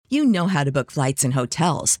You know how to book flights and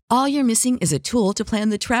hotels. All you're missing is a tool to plan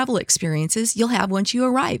the travel experiences you'll have once you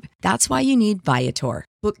arrive. That's why you need Viator.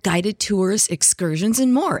 Book guided tours, excursions,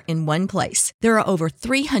 and more in one place. There are over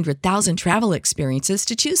 300,000 travel experiences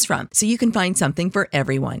to choose from, so you can find something for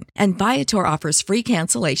everyone. And Viator offers free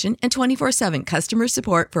cancellation and 24/7 customer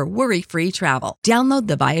support for worry-free travel. Download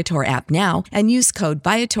the Viator app now and use code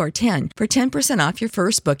Viator10 for 10% off your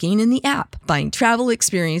first booking in the app. Find travel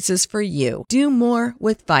experiences for you. Do more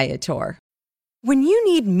with Viator. When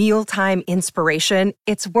you need mealtime inspiration,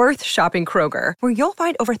 it's worth shopping Kroger, where you'll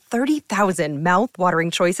find over 30,000 mouth-watering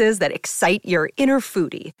choices that excite your inner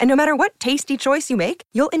foodie. And no matter what tasty choice you make,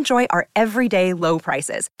 you'll enjoy our everyday low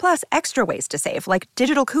prices, plus extra ways to save, like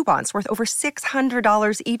digital coupons worth over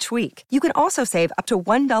 $600 each week. You can also save up to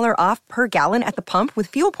 $1 off per gallon at the pump with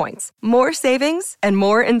fuel points. More savings and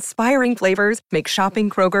more inspiring flavors make shopping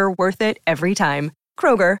Kroger worth it every time.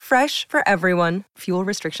 Kroger, fresh for everyone. Fuel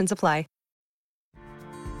restrictions apply.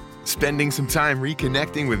 Spending some time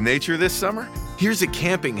reconnecting with nature this summer? Here's a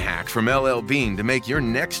camping hack from LL Bean to make your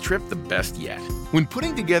next trip the best yet. When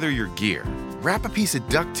putting together your gear, wrap a piece of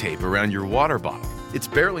duct tape around your water bottle. It's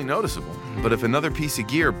barely noticeable, but if another piece of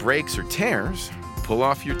gear breaks or tears, pull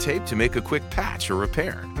off your tape to make a quick patch or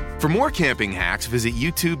repair. For more camping hacks, visit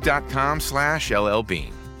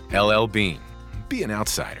youtube.com/LLbean. LL Bean. Be an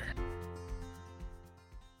outsider.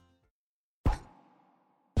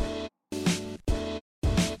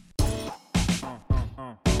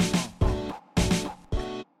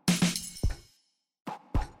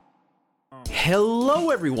 Hello,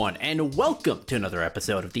 everyone, and welcome to another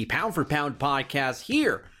episode of the Pound for Pound podcast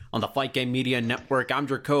here on the Fight Game Media Network. I'm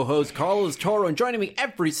your co-host, Carlos Toro, and joining me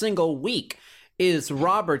every single week is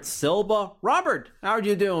Robert Silva. Robert, how are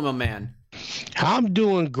you doing, my man? I'm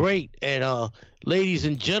doing great, and ladies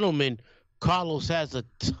and gentlemen, Carlos has a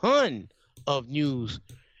ton of news,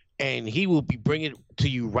 and he will be bringing it to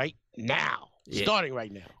you right now, starting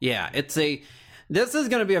right now. Yeah, this is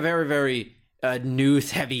going to be a very, very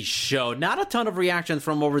news-heavy show. Not a ton of reactions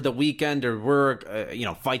from over the weekend. There were,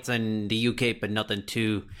 fights in the UK, but nothing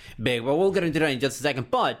too big. Well, we'll get into that in just a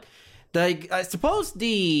second. But I suppose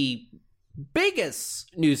the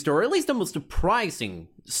biggest news story, at least the most surprising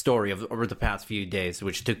story over the past few days,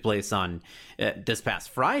 which took place on this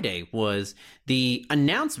past Friday, was the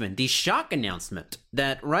shock announcement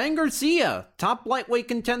that Ryan Garcia, top lightweight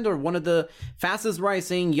contender, one of the fastest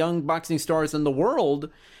rising young boxing stars in the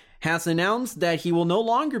world, has announced that he will no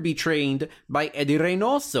longer be trained by Eddie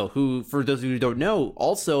Reynoso, who, for those who don't know,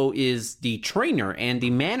 also is the trainer and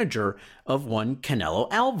the manager of one Canelo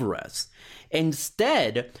Alvarez.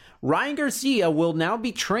 Instead, Ryan Garcia will now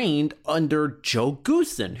be trained under Joe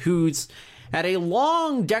Goossen, who's had a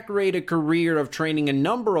long, decorated career of training a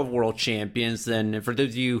number of world champions. And for those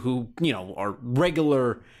of you who, are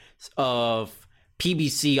regular of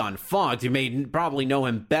PBC on Fox, you may probably know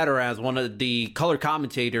him better as one of the color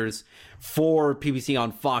commentators for PBC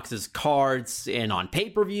on Fox's cards and on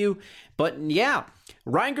pay-per-view. But yeah,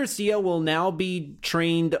 Ryan Garcia will now be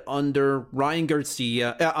trained under under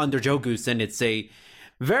Joe Goossen. It's a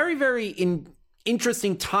very, very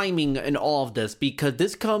interesting timing in all of this, because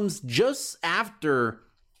this comes just after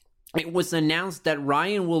it was announced that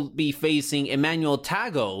Ryan will be facing Emmanuel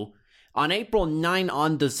Tago on April 9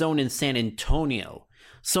 on the Zone in San Antonio.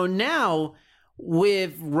 So now,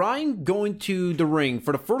 with Ryan going to the ring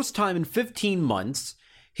for the first time in 15 months,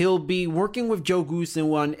 he'll be working with Joe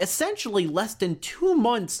Goossen on essentially less than 2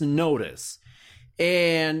 months' notice.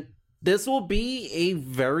 And this will be a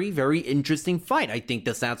very, very interesting fight. I think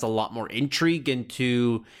this adds a lot more intrigue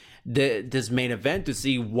into this main event to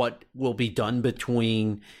see what will be done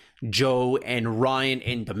between Joe and Ryan.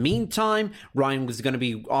 In the meantime, Ryan was going to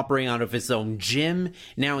be operating out of his own gym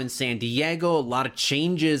now in San Diego. A lot of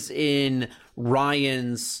changes in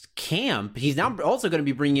Ryan's camp. He's now also going to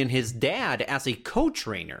be bringing in his dad as a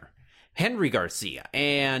co-trainer, Henry Garcia.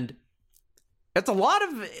 And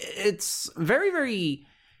it's very, very,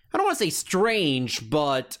 I don't want to say strange,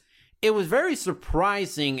 but it was very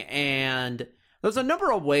surprising. And there's a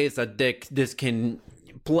number of ways that this can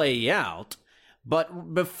play out.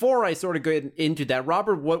 But before I sort of get into that,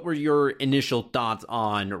 Robert, what were your initial thoughts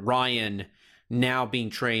on Ryan now being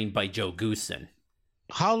trained by Joe Goossen?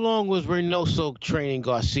 How long was Reynoso training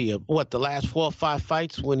Garcia? What, the last 4 or 5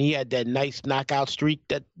 fights when he had that nice knockout streak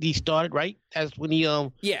that he started, right? That's when he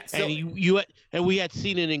yeah. So, and we had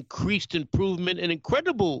seen an incredible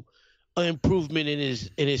improvement in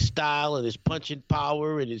his style and his punching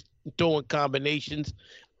power and his throwing combinations.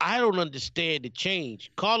 I don't understand the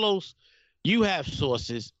change, Carlos. You have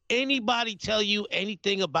sources. Anybody tell you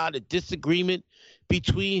anything about a disagreement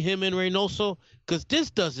between him and Reynoso? Because this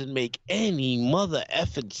doesn't make any mother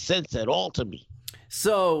effing sense at all to me.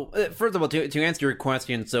 So, first of all, to answer your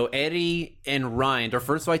question, so Eddie and Ryan, their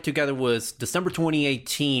first fight together was December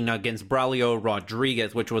 2018 against Braulio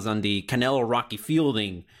Rodriguez, which was on the Canelo Rocky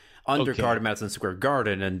Fielding undercard at Madison Square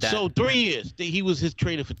Garden. And so 3 years. He was his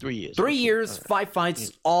trainer for 3 years. 3 years, 5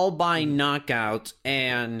 fights, all by knockout.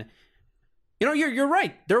 And, you're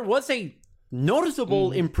right. There was a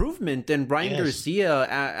noticeable improvement in Ryan Garcia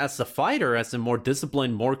as a fighter, as a more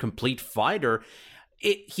disciplined, more complete fighter.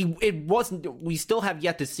 It wasn't. We still have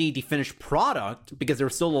yet to see the finished product because there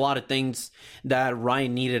were still a lot of things that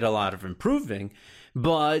Ryan needed a lot of improving.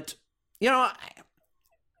 But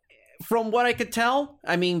from what I could tell,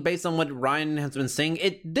 I mean, based on what Ryan has been saying,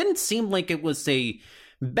 it didn't seem like it was a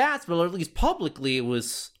bad spell, or at least publicly, it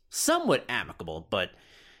was somewhat amicable. But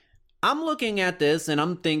I'm looking at this and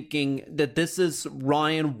I'm thinking that this is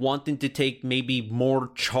Ryan wanting to take maybe more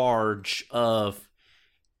charge of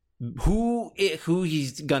who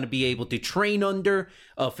he's going to be able to train under,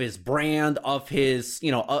 of his brand, of his,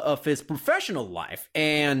 of his professional life.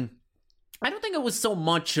 And I don't think it was so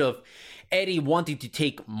much of Eddie wanting to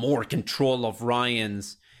take more control of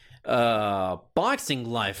Ryan's boxing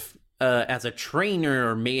life as a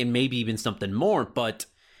trainer, and maybe even something more. But,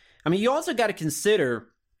 I mean, you also got to consider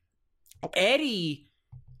Eddie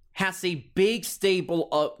has a big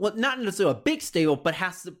stable, well, not necessarily a big stable, but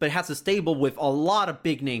has a stable with a lot of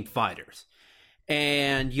big name fighters.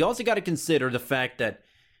 And you also got to consider the fact that,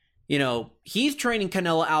 he's training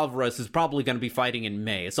Canelo Alvarez, who's probably going to be fighting in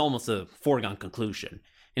May. It's almost a foregone conclusion.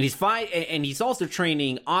 And he's also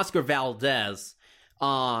training Oscar Valdez,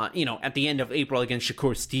 at the end of April against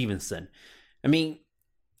Shakur Stevenson. I mean,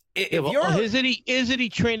 isn't he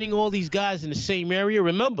training all these guys in the same area?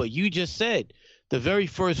 Remember, you just said the very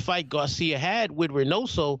first fight Garcia had with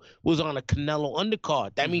Reynoso was on a Canelo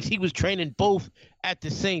undercard. That means he was training both at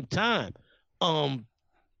the same time.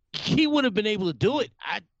 He would have been able to do it.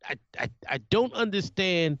 I don't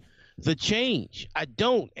understand the change. I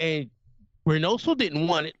don't. And Reynoso didn't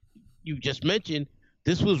want it. You just mentioned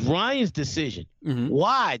this was Ryan's decision. Mm-hmm.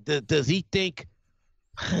 Why? Does he think?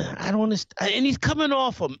 I don't understand. And he's coming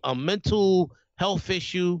off a mental health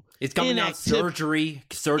issue. It's coming out surgery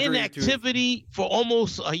inactivity for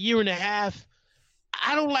almost a year and a half.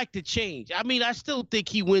 I don't like the change. I mean, I still think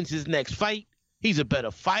he wins his next fight. He's a better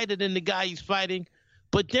fighter than the guy he's fighting.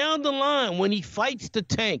 But down the line, when he fights the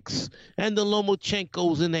Tanks and the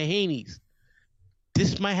Lomachenkos and the Haneys,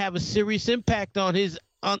 this might have a serious impact on the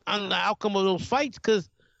outcome of those fights. Because,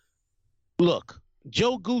 look,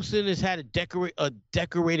 Joe Goosen has had a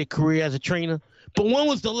decorated career as a trainer. But when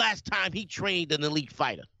was the last time he trained an elite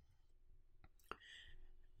fighter?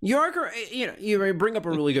 You bring up a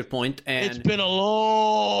really good point, and it's been a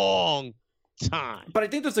long time. But I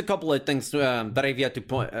think there's a couple of things that I've yet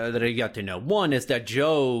to know. One is that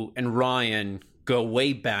Joe and Ryan go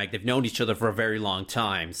way back. They've known each other for a very long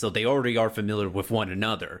time, so they already are familiar with one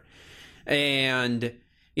another. And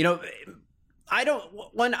I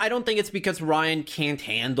don't think it's because Ryan can't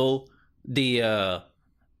handle the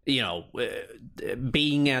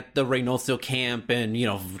being at the Reynoso camp and,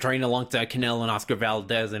 training alongside Canelo and Oscar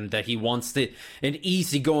Valdez, and that he wants an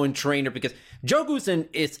easygoing trainer, because Joe Goosen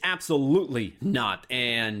is absolutely not.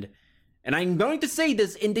 And I'm going to say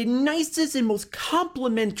this in the nicest and most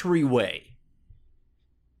complimentary way.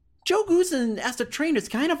 Joe Goosen as a trainer is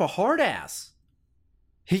kind of a hard ass.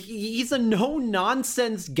 He's a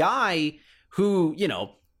no-nonsense guy who,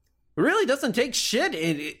 really doesn't take shit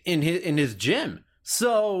in his gym.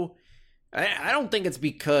 So I don't think it's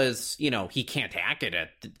because, he can't hack it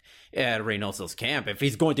at Reynoso's camp. If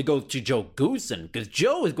he's going to go to Joe Goosen, because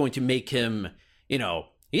Joe is going to make him,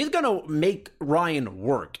 he's going to make Ryan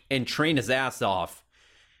work and train his ass off,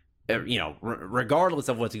 regardless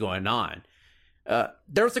of what's going on.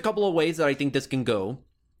 There's a couple of ways that I think this can go.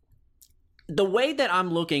 The way that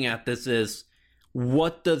I'm looking at this is,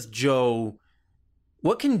 what can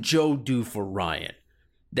Joe do for Ryan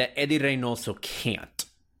that Eddie Reynoso can't?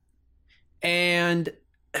 And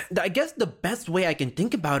I guess the best way I can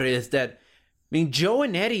think about it is that, Joe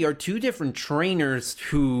and Eddie are two different trainers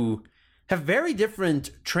who have very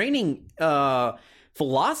different training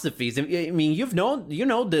philosophies. You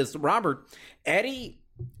know this, Robert. Eddie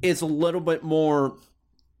is a little bit more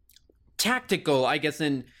tactical, I guess,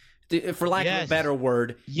 for lack of a better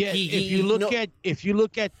word. Yeah, if you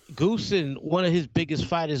look at Goosen, one of his biggest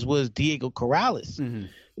fighters was Diego Corrales. Mm-hmm.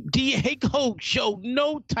 Diego showed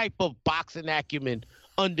no type of boxing acumen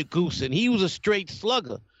under Goosen. He was a straight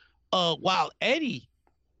slugger. While Eddie,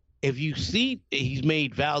 if you see, he's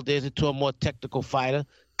made Valdez into a more technical fighter.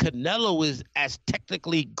 Canelo is as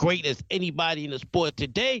technically great as anybody in the sport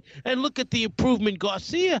today. And look at the improvement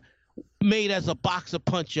Garcia made as a boxer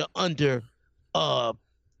puncher under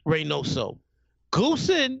Reynoso.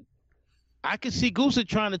 Goosen, I can see Goosen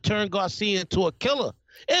trying to turn Garcia into a killer.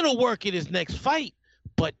 It'll work in his next fight,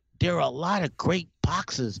 but there are a lot of great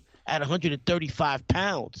boxers at 135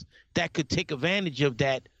 pounds that could take advantage of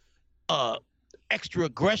that extra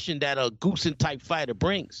aggression that a Goosen-type fighter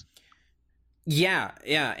brings. And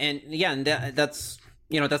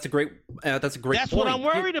that's a great That's point. What I'm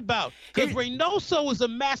worried about, because Reynoso is a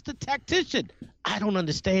master tactician. I don't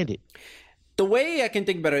understand it. The way I can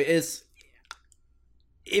think about it is,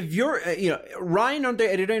 if you're, Ryan under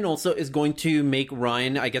Eddie Reynoso is going to make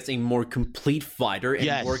Ryan, I guess, a more complete fighter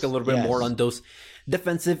and work a little bit more on those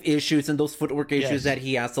defensive issues and those footwork issues that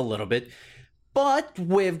he has a little bit. But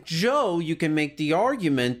with Joe, you can make the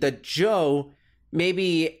argument that Joe,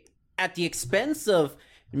 maybe at the expense of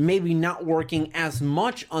maybe not working as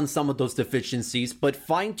much on some of those deficiencies, but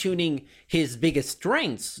fine-tuning his biggest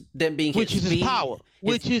strengths, then being his speed, his power,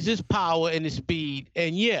 his power and his speed,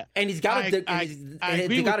 and he's got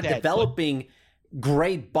a developing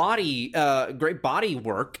great body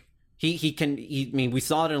work. We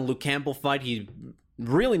saw it in a Luke Campbell fight. He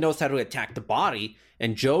really knows how to attack the body,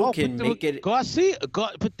 and Joe can make it. Garcia,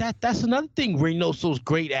 but that's another thing Reynoso's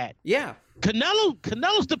great at. Yeah,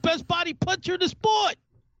 Canelo's the best body puncher in the sport.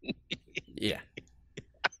 Yeah.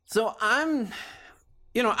 So I'm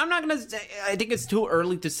not going to say, I think it's too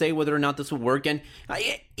early to say whether or not this will work. And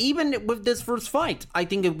even with this first fight, I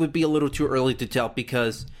think it would be a little too early to tell,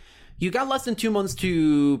 because you got less than 2 months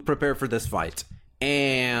to prepare for this fight.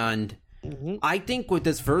 And I think with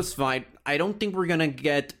this first fight, I don't think we're going to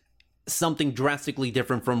get something drastically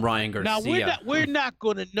different from Ryan Garcia. Now, we're not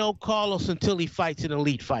going to know Carlos until he fights an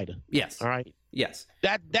elite fighter. Yes. All right? Yes.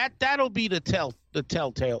 That'll be the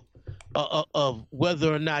telltale of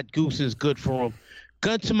whether or not Goose is good for him.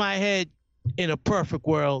 Gun to my head, in a perfect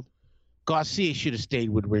world, Garcia should have stayed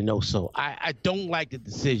with Reynoso. I don't like the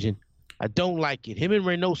decision. I don't like it. Him and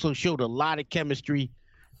Reynoso showed a lot of chemistry.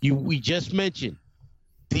 We just mentioned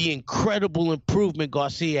the incredible improvement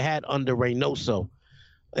Garcia had under Reynoso.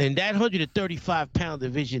 And that 135-pound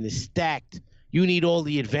division is stacked. You need all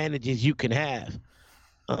the advantages you can have.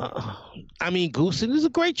 Goosen is a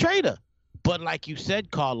great trainer. But like you said,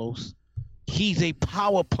 Carlos, he's a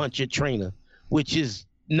power puncher trainer, which is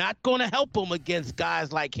not going to help him against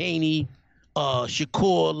guys like Haney,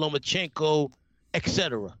 Shakur, Lomachenko,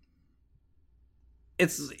 etc.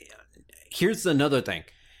 Here's another thing.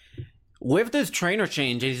 With this trainer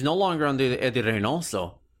change, he's no longer under Eddie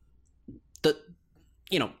Reynoso.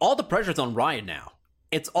 All the pressure's on Ryan now.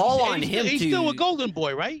 It's all on him. He's still a Golden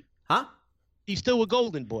Boy, right? Huh? He's still a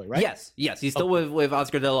Golden Boy, right? Yes. He's still with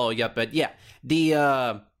Oscar De La Hoya, but yeah,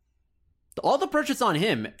 all the pressure's on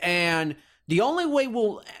him, and the only way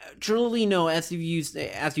we'll truly know, as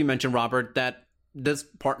you mentioned, Robert, that this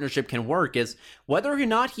partnership can work is whether or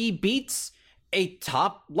not he beats a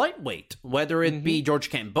top lightweight, whether it be George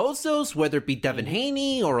Kambosos, whether it be Devin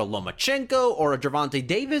Haney or a Lomachenko or a Gervonta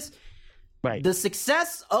Davis. Right. The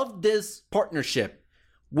success of this partnership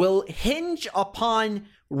will hinge upon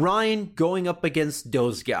Ryan going up against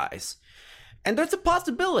those guys. And there's a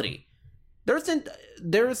possibility.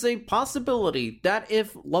 There's a possibility that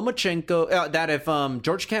if George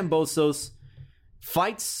Kambosos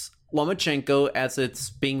fights Lomachenko, as it's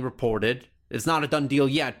being reported, it's not a done deal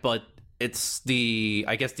yet, but it's the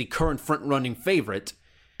current front-running favorite.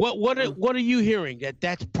 What are you hearing?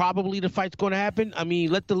 That's probably the fight's going to happen?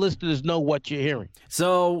 Let the listeners know what you're hearing.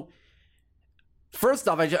 So, first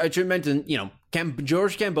off, I should mention,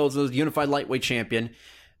 George Kambosos, unified lightweight champion.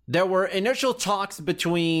 There were initial talks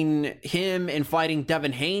between him and fighting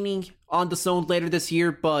Devin Haney on the zone later this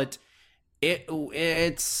year, but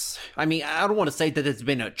it's. I don't want to say that it's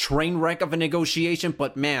been a train wreck of a negotiation,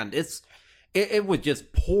 but man, it was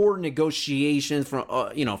just poor negotiations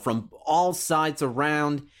from all sides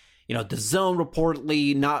around. The zone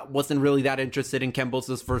reportedly wasn't really that interested in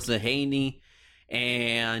Kambosos versus Haney,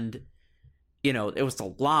 and it was a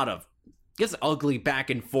lot of ugly back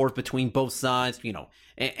and forth between both sides.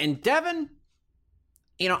 And Devin,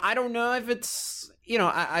 I don't know if it's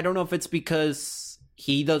I don't know if it's because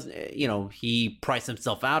he does he priced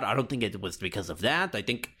himself out. I don't think it was because of that. I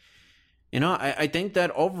think I think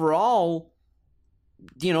that overall,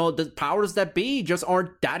 the powers that be just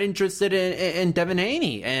aren't that interested in Devin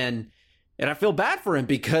Haney. And I feel bad for him,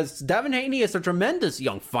 because Devin Haney is a tremendous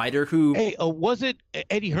young fighter who... Hey, was it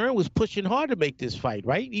Eddie Hearn was pushing hard to make this fight,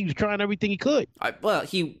 right? He was trying everything he could.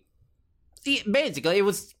 Basically, it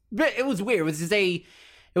was weird. It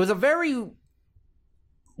was a very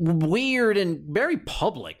weird and very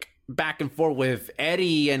public back and forth with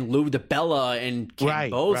Eddie and Lou DiBella and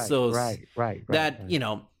Kambosos. Right. You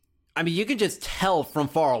know, I mean, you can just tell from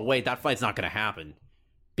far away that fight's not going to happen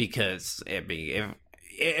because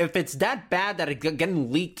if it's that bad that it's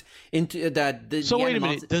getting leaked into that. So wait a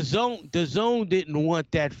minute, the zone didn't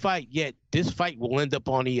want that fight, yet this fight will end up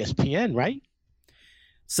on ESPN, right?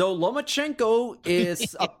 So Lomachenko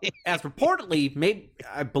is, as reportedly,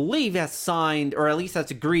 I believe, has signed or at least has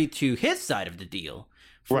agreed to his side of the deal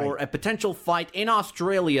for a potential fight in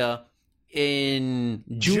Australia in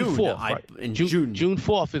June 4th. June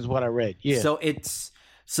 4th is what I read. Yeah.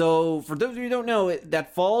 So for those of you who don't know,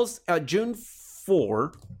 that falls June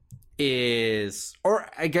 4 is, or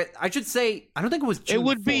I should say, I don't think it was June.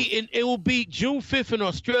 It will be June 5th in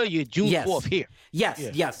Australia, June 4th here.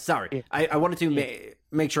 Yes. Sorry, I wanted to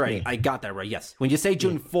make sure I got that right. Yes, when you say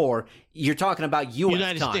June 4, you're talking about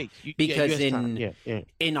United time, States, because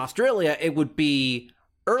in Australia it would be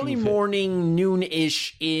early morning,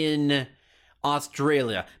 noon-ish in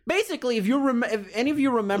Australia. Basically, if any of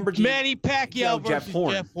you remember Manny Pacquiao versus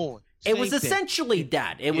Jeff Horn. It was essentially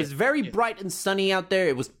that. It was very bright and sunny out there.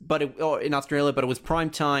 It was, in Australia, but it was prime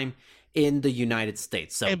time in the United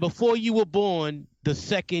States. So, and before you were born, the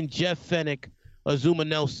second Jeff Fennick Azuma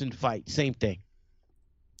Nelson fight, same thing.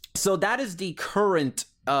 So that is the current.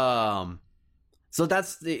 So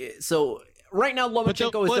right now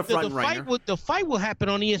Lomachenko is the front runner. The fight will happen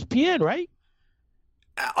on ESPN, right?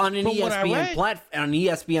 On an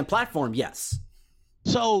ESPN platform, yes.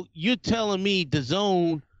 So you're telling me the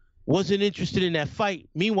Zone wasn't interested in that fight.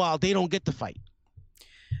 Meanwhile, they don't get the fight.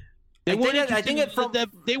 They weren't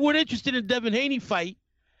interested in Devin Haney fight,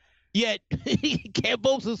 yet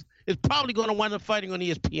Kambosos is probably going to wind up fighting on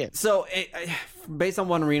ESPN. So, based on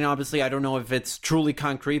one arena, obviously, I don't know if it's truly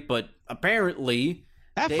concrete, but apparently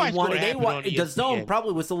the Zone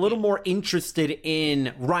probably was a little more interested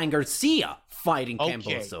in Ryan Garcia fighting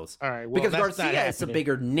Kambosos. All right, well, because Garcia is a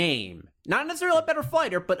bigger name. Not necessarily a better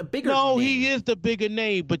fighter, but a bigger name. No, he is the bigger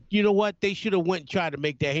name, but you know what? They should have went and tried to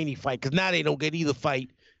make that Haney fight, because now they don't get either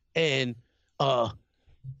fight. And you're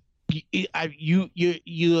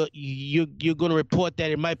going to report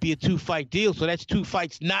that it might be a 2-fight deal, so that's 2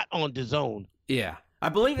 fights not on the Zone. Yeah. I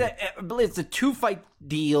believe it's a 2-fight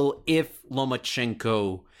deal if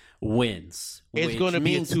Lomachenko wins. It's going to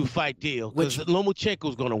be a 2-fight deal because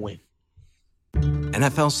Lomachenko's going to win.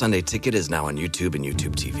 NFL Sunday Ticket is now on YouTube and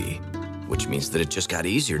YouTube TV, which means that it just got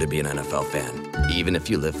easier to be an NFL fan, even if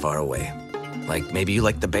you live far away. Like maybe you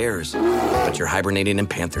like the Bears, but you're hibernating in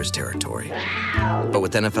Panthers territory. But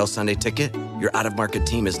with NFL Sunday Ticket, your out-of-market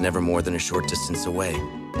team is never more than a short distance away.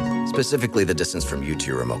 Specifically, the distance from you to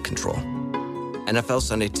your remote control. NFL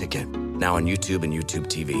Sunday Ticket, now on YouTube and YouTube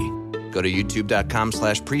TV. Go to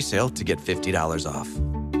youtube.com/presale to get $50 off.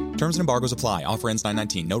 Terms and embargoes apply. Offer ends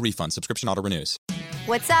 9/19. No refund. Subscription auto renews.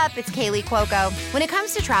 What's up? It's Kaylee Cuoco. When it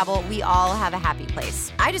comes to travel, we all have a happy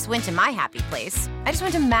place. I just went to my happy place. I just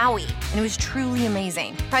went to Maui, and it was truly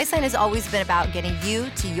amazing. Priceline has always been about getting you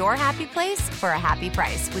to your happy place for a happy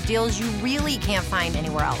price with deals you really can't find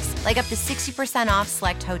anywhere else. Like up to 60% off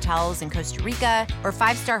select hotels in Costa Rica or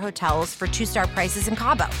 5-star hotels for 2-star prices in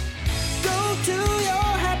Cabo. Go to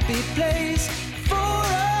your happy place for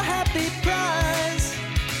a happy price.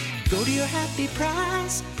 Go to your happy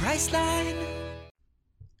price, Priceline.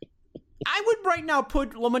 I would right now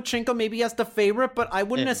put Lomachenko maybe as the favorite, but I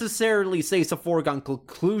wouldn't necessarily say it's a foregone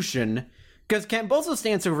conclusion because Kambosos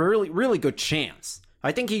stands a really, really good chance.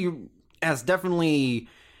 I think he has definitely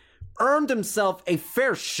earned himself a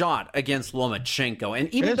fair shot against Lomachenko, and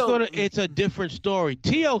even it's a different story.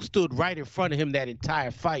 Tio stood right in front of him that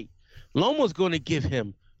entire fight. Loma's going to give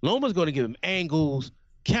him angles,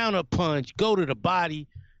 counter punch, go to the body.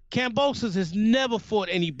 Kambosos has never fought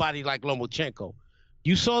anybody like Lomachenko.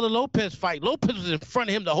 You saw the Lopez fight. Lopez was in front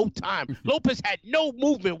of him the whole time. Lopez had no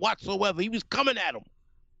movement whatsoever. He was coming at him.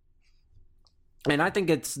 And I think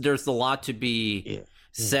there's a lot to be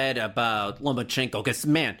said about Lomachenko. Because,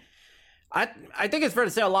 man, I think it's fair to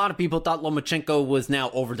say a lot of people thought Lomachenko was now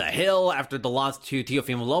over the hill after the loss to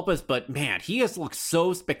Teofimo Lopez. But, man, he has looked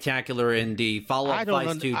so spectacular in the follow-up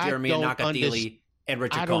fights to Jeremy Nakadili and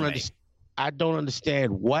Richard Comey. I don't understand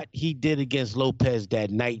what he did against Lopez that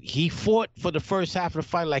night. He fought for the first half of the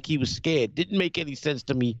fight like he was scared. Didn't make any sense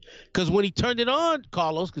to me. Because when he turned it on,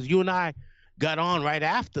 Carlos, because you and I got on right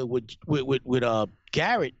after with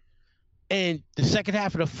Garrett, and the second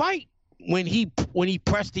half of the fight, when he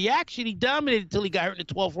pressed the action, he dominated until he got hurt in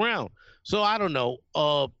the 12th round. So I don't know.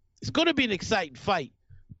 It's going to be an exciting fight,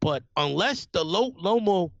 but unless the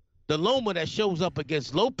Loma that shows up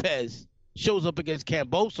against Lopez shows up against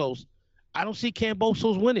Kambosos, I don't see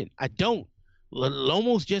Kambosos winning. I don't.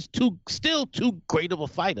 Lomo's just still too great of a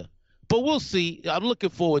fighter. But we'll see. I'm looking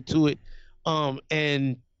forward to it.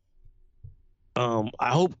 And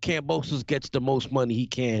I hope Kambosos gets the most money he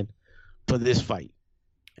can for this fight.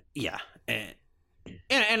 Yeah,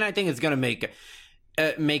 and I think it's going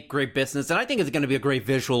to make great business, and I think it's going to be a great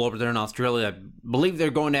visual over there in Australia. I believe they're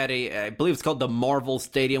going at I believe it's called the Marvel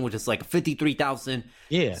Stadium, which is like 53,000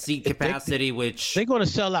 seat capacity. Which they're going to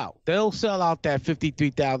sell out. They'll sell out that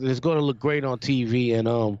 53,000. It's going to look great on TV, and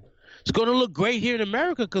it's going to look great here in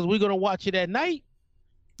America because we're going to watch it at night.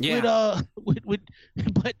 Yeah,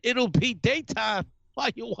 but it'll be daytime while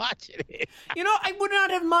you're watching it. I would not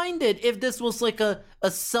have minded if this was like a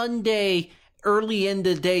Sunday early in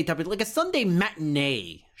the day type of, like a Sunday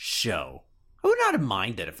matinee show. I would not have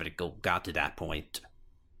minded if it got to that point.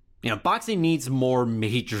 Boxing needs more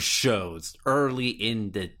major shows early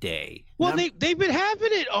in the day. Well, they've been having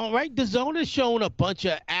it, all right. The Zone has shown a bunch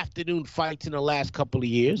of afternoon fights in the last couple of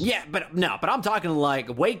years. Yeah, but I'm talking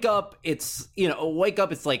like wake up. It's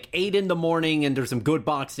it's like 8 in the morning and there's some good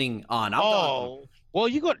boxing on. Well,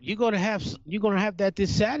 you're gonna have that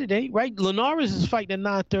this Saturday, right? Linares is fighting at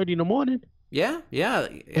 9:30 in the morning. Yeah.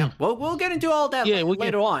 Well, we'll get into all that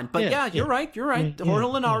later on. But you're right. Jorge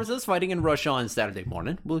Linares is fighting in Russia on Saturday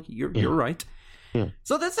morning. Well, you're right. Yeah.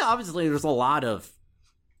 So that's obviously there's a lot of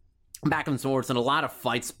back and forth and a lot of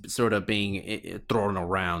fights sort of being thrown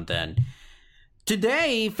around. And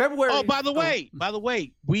today, February. Oh, by the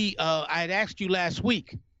way, we I had asked you last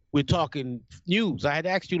week. We're talking news. I had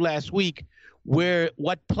asked you last week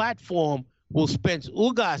what platform will Spence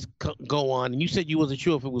Ugas go on? And you said you wasn't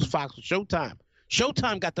sure if it was Fox or Showtime.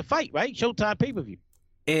 Showtime got the fight, right? Showtime pay-per-view.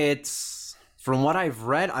 It's, from what I've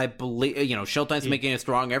read, I believe, Showtime's making a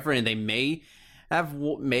strong effort and they may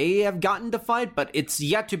have gotten the fight, but it's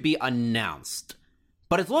yet to be announced.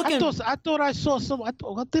 But it's looking. I thought I saw some. I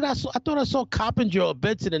thought I saw Coppinger or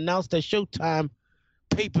Benson announce that Showtime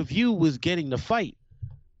pay-per-view was getting the fight.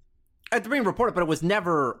 It's being reported, but it was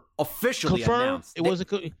never officially announced.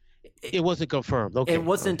 It wasn't confirmed. Okay. It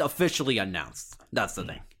wasn't officially announced. That's the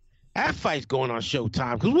thing. That fight's going on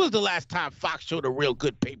Showtime. Because when was the last time Fox showed a real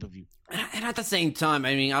good pay-per-view? And at the same time,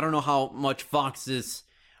 I mean, I don't know how much Fox is,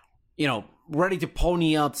 ready to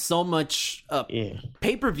pony up so much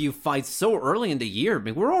pay-per-view fights so early in the year. I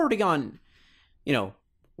mean, we're already on,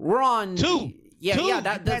 we're on... Two.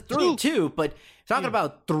 That's through two. But talking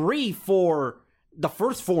about 3 for the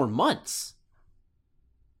first 4 months.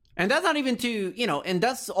 And that's not even and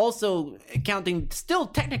that's also counting still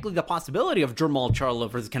technically the possibility of Jermall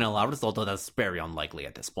Charlo versus Canelo Alvarez, although that's very unlikely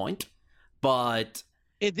at this point. But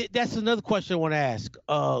that's another question I want to ask.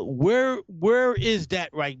 Where is that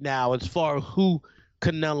right now as far as who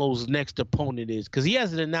Canelo's next opponent is? Because he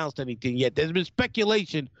hasn't announced anything yet. There's been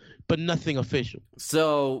speculation, but nothing official.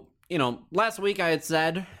 So, last week I had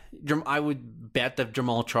said I would bet that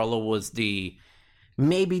Jermall Charlo was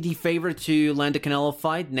maybe the favorite to land a Canelo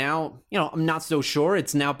fight. Now, I'm not so sure.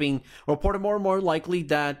 It's now being reported more and more likely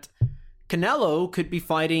that Canelo could be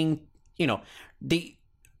fighting, the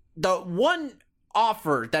one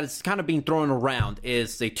offer that is kind of being thrown around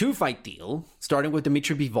is a 2-fight deal, starting with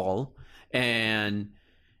Dimitri Bivol. And,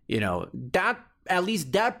 that at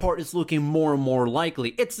least that part is looking more and more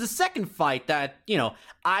likely. It's the second fight that,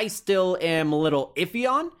 I still am a little iffy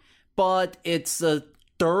on, but it's a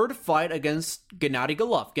third fight against Gennady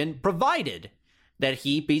Golovkin, provided that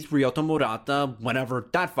he beats Ryota Murata whenever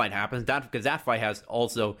that fight happens. Because that fight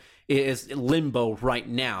is limbo right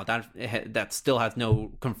now. That still has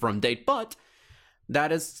no confirmed date, but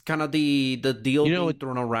that is kind of the deal being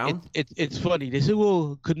thrown around. It's funny. They say,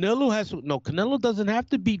 well, Canelo doesn't have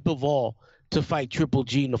to beat Bivol to fight Triple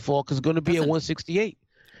G in the fall because it's going to be at 168.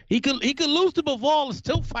 He could lose to Bivol and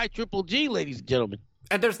still fight Triple G, ladies and gentlemen.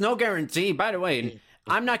 And there's no guarantee, by the way.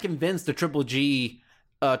 I'm not convinced the Triple G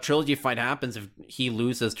trilogy fight happens if he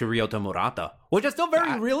loses to Ryota Murata, which is still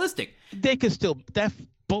very realistic. They could still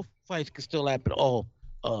both fights could still happen.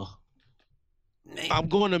 I'm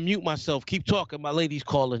going to mute myself. Keep talking. My lady's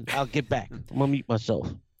calling. I'll get back. I'm gonna mute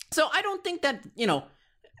myself. So I don't think that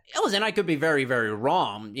listen, I could be very, very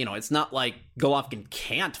wrong. It's not like Golovkin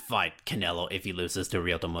can't fight Canelo if he loses to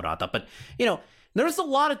Ryota Murata, but there's a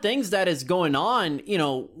lot of things that is going on,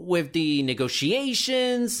 with the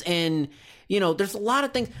negotiations and, there's a lot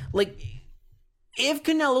of things. Like, if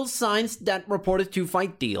Canelo signs that reported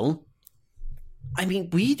 2-fight deal, I mean,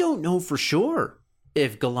 we don't know for sure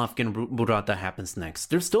if Golovkin-Murata happens next.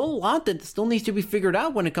 There's still a lot that still needs to be figured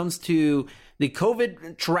out when it comes to the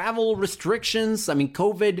COVID travel restrictions. I mean,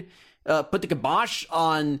 COVID put the kibosh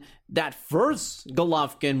on that first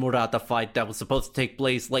Golovkin-Murata fight that was supposed to take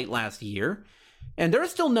place late last year. And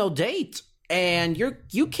there's still no date. And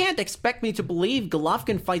you can't expect me to believe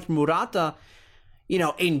Golovkin fights Murata,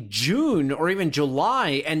 in June or even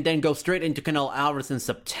July, and then go straight into Canelo Alvarez in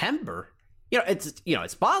September.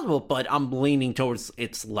 It's possible, but I'm leaning towards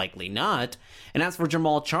it's likely not. And as for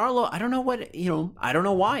Jermall Charlo, I don't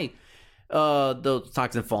know why those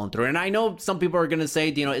talks have fallen through. And I know some people are going to say,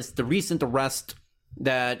 it's the recent arrest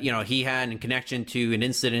that, he had in connection to an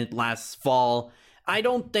incident last fall. I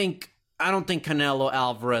don't think Canelo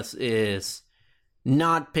Alvarez is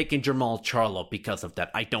not picking Jermall Charlo because of that.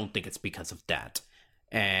 I don't think it's because of that.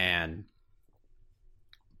 And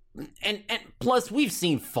plus, we've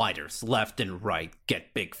seen fighters left and right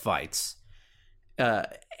get big fights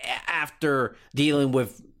after dealing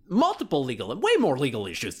with multiple way more legal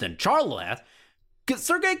issues than Charlo has. Because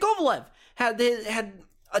Sergey Kovalev had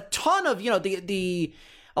a ton of the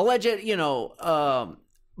alleged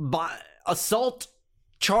assault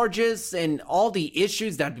charges and all the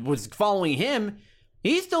issues that was following him.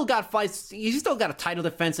 He's still got fights. He's still got a title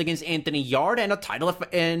defense against Anthony Yard and a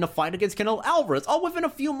fight against Canelo Alvarez, all within a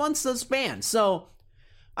few months of span. So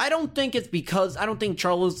I don't think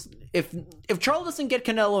Charlo's. If Charlo doesn't get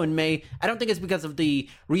Canelo in May, I don't think it's because of the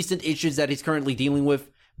recent issues that he's currently dealing with.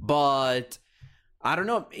 But I don't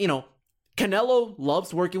know. Canelo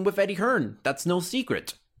loves working with Eddie Hearn. That's no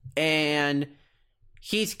secret, and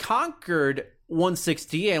he's conquered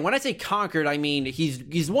 168. And when I say conquered, I mean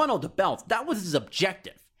he's won all the belts. That was his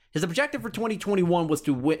objective. His objective for 2021 was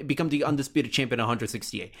to become the undisputed champion at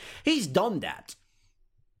 168. He's done that.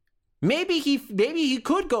 Maybe he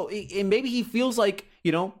could go, and maybe he feels like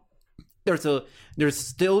there's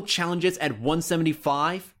still challenges at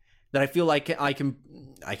 175 that I feel like I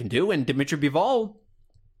can do, and Dimitri Bivol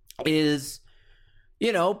is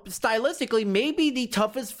stylistically maybe the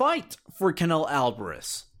toughest fight for Canelo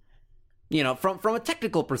Alvarez. From a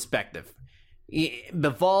technical perspective,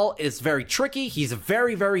 Bivol is very tricky. He's a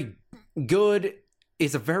very, very good.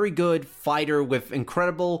 He's a very good fighter with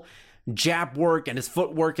incredible jab work, and his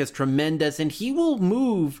footwork is tremendous. And he will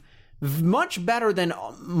move much better than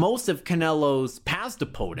most of Canelo's past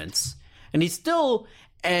opponents. And he's still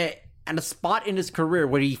at a spot in his career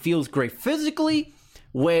where he feels great physically,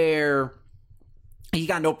 where he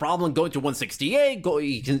got no problem going to 168.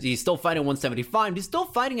 He's still fighting 175. He's still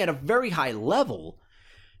fighting at a very high level.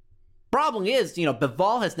 Problem is,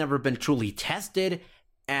 Bivol has never been truly tested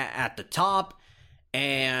at the top.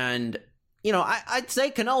 And, I'd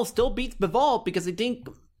say Canelo still beats Bivol because I think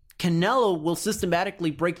Canelo will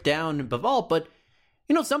systematically break down Bivol. But,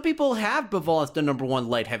 some people have Bivol as the number one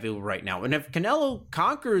light heavyweight right now. And if Canelo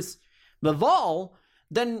conquers Bivol,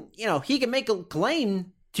 then, he can make a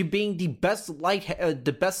claim to being the best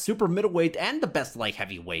super middleweight and the best light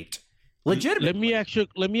heavyweight. Legitimately.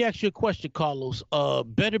 Let me ask you a question, Carlos.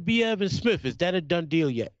 Beterbiev and Smith, is that a done deal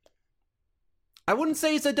yet? I wouldn't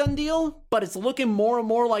say it's a done deal, but it's looking more and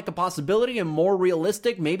more like a possibility and more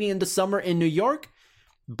realistic, maybe in the summer in New York.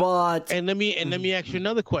 But let me ask you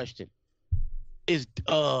another question. Is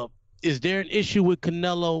there an issue with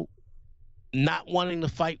Canelo not wanting to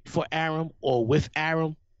fight for Arum or with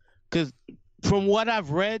Arum? Because from what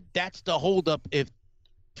I've read, that's the holdup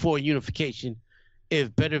for unification. If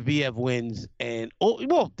Beterbiev wins,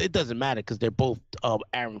 it doesn't matter because they're both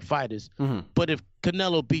Arum fighters. Mm-hmm. But if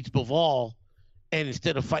Canelo beats Bivol, and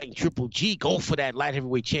instead of fighting Triple G, go for that light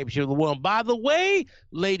heavyweight championship of the world. And by the way,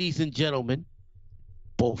 ladies and gentlemen,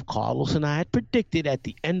 both Carlos and I had predicted at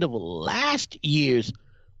the end of last year's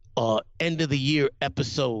end of the year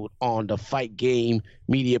episode on the Fight Game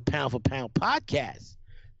Media Pound for Pound podcast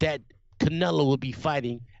that Canelo will be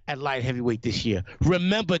fighting at light heavyweight this year.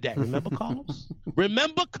 Remember that. Remember, Carlos?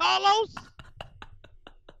 Remember, Carlos?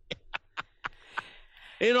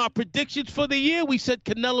 In our predictions for the year, we said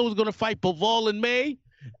Canelo was going to fight Bivol in May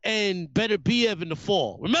and Beterbiev in the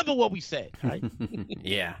fall. Remember what we said, right?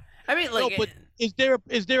 Yeah. I mean, but is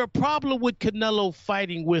there a problem with Canelo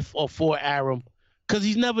fighting with or for Arum? Because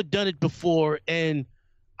he's never done it before, and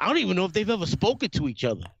I don't even know if they've ever spoken to each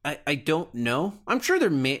other. I don't know. I'm sure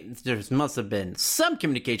there must have been some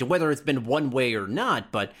communication, whether it's been one way or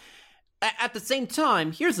not. But at the same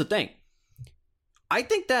time, here's the thing. I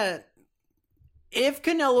think that if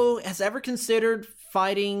Canelo has ever considered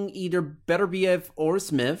fighting either Beterbiev or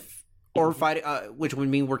Smith, or fighting, which would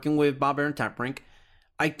mean working with Bob Arum Top Rank,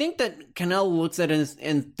 I think that Canelo looks at it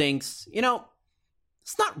and thinks,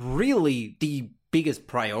 it's not really the biggest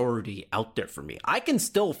priority out there for me. I can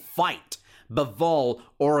still fight Bivol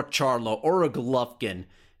or a Charlo or a Golovkin,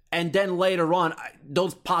 and then later on,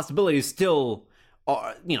 those possibilities still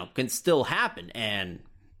can still happen. And,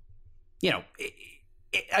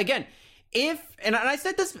 again, and I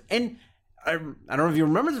said this, and I don't know if you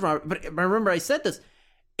remember this, but I remember I said this,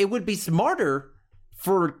 it would be smarter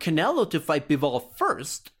for Canelo to fight Bivol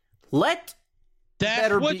first. That's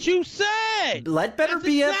what you said. Let Better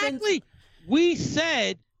BF exactly. We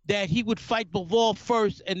said that he would fight Bivol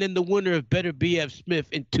first, and then the winner of Better BF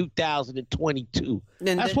Smith in 2022.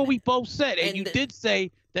 That's what we both said, and you did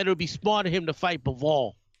say that it would be smart of him to fight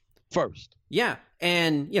Bivol first. Yeah,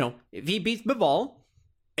 and if he beats Bivol,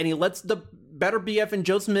 and he lets the Better BF and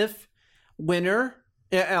Joe Smith winner,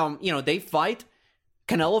 they fight.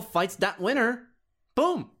 Canelo fights that winner.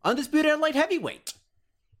 Boom, undisputed at light heavyweight.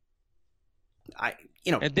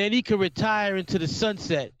 And then he could retire into the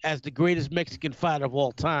sunset as the greatest Mexican fighter of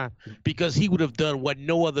all time, because he would have done what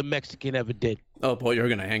no other Mexican ever did. Oh boy, you're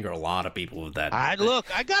gonna anger a lot of people with that. I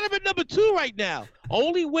got him at number 2 right now.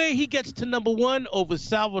 Only way he gets to number 1 over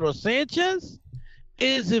Salvador Sanchez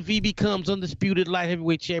is if he becomes undisputed light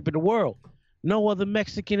heavyweight champion of the world. No other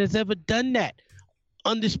Mexican has ever done that.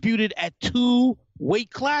 Undisputed at 2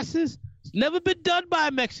 weight classes. It's never been done by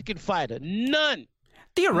a Mexican fighter. None.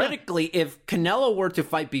 Theoretically, if Canelo were to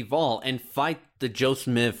fight Bivol and fight the Joe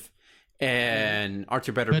Smith and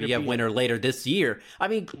Arthur Better BF winner later this year, I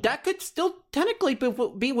mean, that could still technically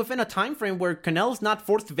be within a time frame where Canelo's not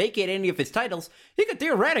forced to vacate any of his titles. He could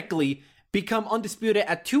theoretically become undisputed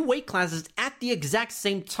at 2 weight classes at the exact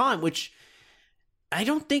same time, which I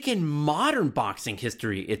don't think in modern boxing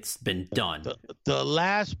history it's been done. The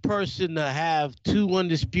last person to have 2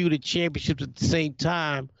 undisputed championships at the same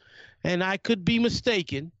time, and I could be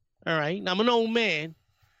mistaken, all right? I'm an old man,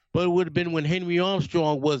 but it would have been when Henry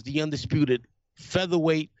Armstrong was the undisputed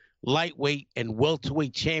featherweight, lightweight, and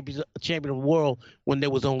welterweight champion of the world when there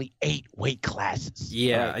was only 8 weight classes.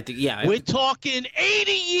 Yeah, right? I think, yeah. We're talking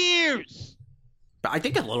 80 years. I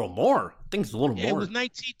think a little more. I think it's a little more. It was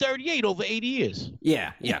 1938, over 80 years.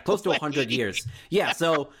 Yeah, close to 100 years. Yeah,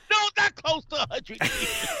 so... No, not close to 100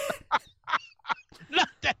 years. Not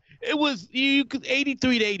that. It was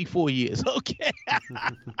 83 to 84 years, okay?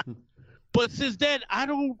 But since then, I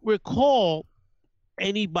don't recall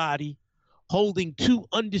anybody holding 2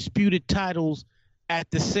 undisputed titles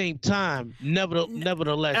at the same time.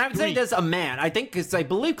 Nevertheless, I'm saying there's a man. I think, because I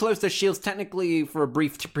believe Clarissa Shields technically for a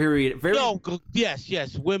brief period.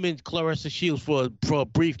 Yes. Women, Clarissa Shields for a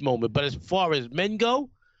brief moment. But as far as men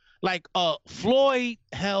go, like Floyd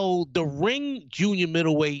held the ring junior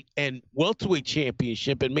middleweight and welterweight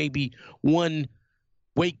championship, and maybe one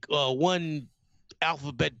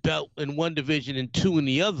alphabet belt in one division and 2 in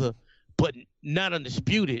the other, but not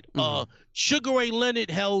undisputed. Sugar Ray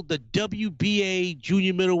Leonard held the WBA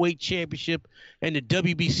junior middleweight championship and the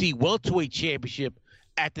WBC welterweight championship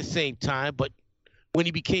at the same time. But when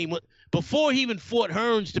before he even fought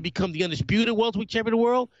Hearns to become the undisputed welterweight champion of the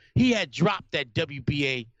world, he had dropped that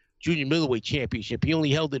WBA junior middleweight championship. He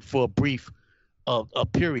only held it for a brief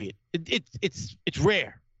period. It's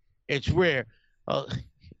rare. It's rare.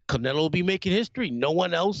 Canelo will be making history. No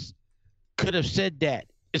one else could have said that.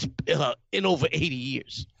 It's in over 80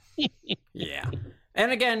 years. Yeah.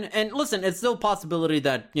 And again, and listen, it's still a possibility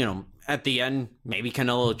that, at the end, maybe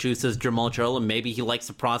Canelo chooses Jamal Charlo, and maybe he likes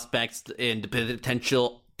the prospects and the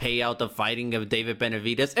potential payout of fighting of David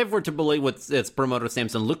Benavidez. If we're to believe what its promoter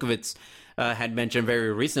Samson Lukovitz had mentioned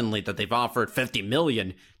very recently, that they've offered $50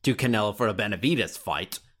 million to Canelo for a Benavidez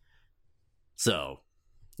fight. So,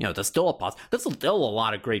 there's still there's still a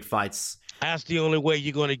lot of great fights. That's the only way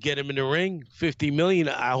you're going to get him in the ring. $50 million.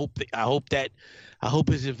 I hope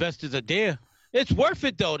his investors are there. It's worth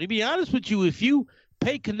it, though. To be honest with you, if you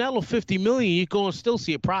pay Canelo $50 million, you're going to still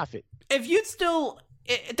see a profit. If you'd still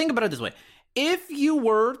think about it this way, if you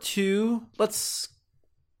were to let's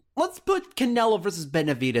put Canelo versus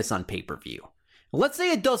Benavidez on pay-per-view. Let's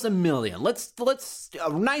say it does $1 million. Let's a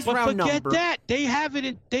nice round number. Forget that. They have it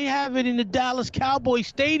in the Dallas Cowboys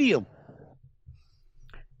Stadium.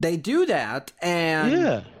 They do that,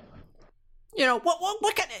 and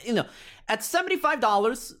what kind of, at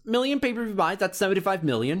 $75 million pay-per-view buys, that's $75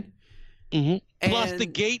 million. Mm-hmm. Plus the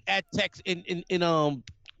gate at Texas in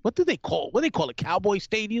what do they call it? Cowboy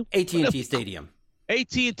Stadium? AT&T Stadium.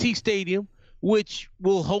 AT&T Stadium, which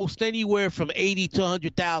will host anywhere from 80 to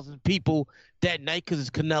 100,000 people that night because it's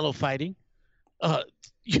Canelo fighting.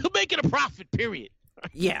 You're making a profit, period.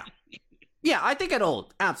 Yeah, I think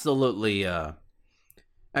it'll absolutely. I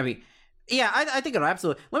think it'll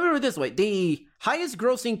absolutely. Let me put it this way: the highest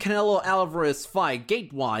grossing Canelo Alvarez fight,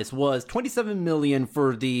 gate-wise, was $27 million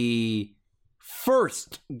for the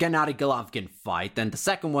first Gennady Golovkin fight, and the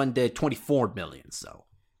second one did $24 million. So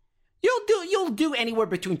you'll he'll do anywhere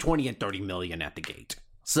between 20 and 30 million at the gate.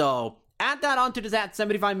 So add that onto that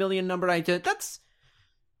 75 million number I did. That's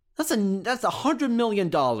 $100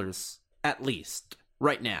 million at least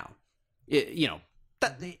right now.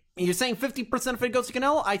 You're saying 50% of it goes to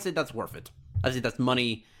Canelo? I say that's worth it. I say that's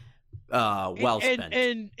money spent.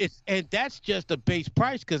 And that's just a base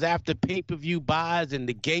price, because after pay-per-view buys and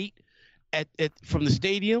the gate from the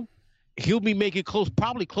stadium, he'll be making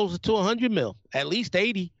probably closer to 100 mil, at least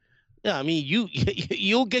 80. Yeah, I mean,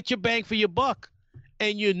 you'll get your bang for your buck.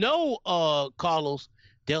 And Carlos,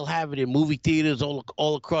 they'll have it in movie theaters all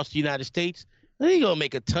across the United States. They're going to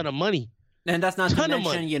make a ton of money. And that's not to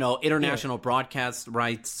mention, international broadcast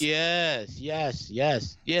rights. Yes.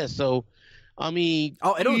 So, I mean,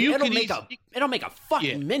 it'll make a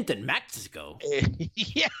fucking mint in Mexico.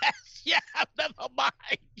 Yes, never mind.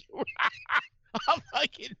 A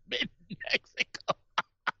fucking mint in Mexico.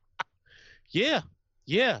 Yeah.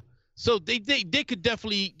 So they could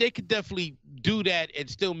definitely do that and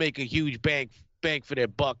still make a huge bang for their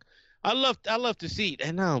buck. I love to see it.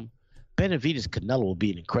 And Benavidez Canelo will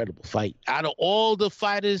be an incredible fight. Out of all the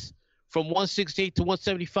fighters from 168 to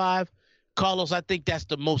 175, Carlos, I think that's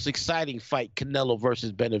the most exciting fight, Canelo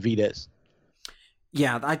versus Benavidez.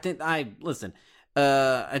 Yeah, I think it was Dan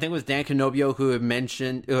Canobio who had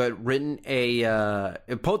written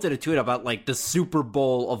posted a tweet about like the Super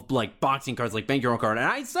Bowl of like boxing cards, like bank your own card. And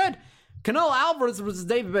I said Canelo Alvarez versus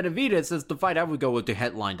David Benavidez is the fight I would go with to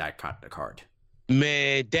headline that card.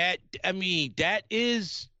 Man, that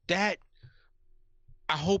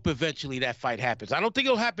I hope eventually that fight happens. I don't think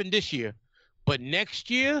it'll happen this year, but next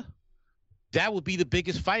year, that would be the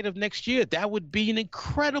biggest fight of next year. That would be an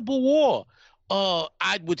incredible war.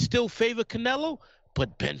 I would still favor Canelo,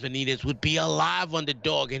 but Benavidez would be a live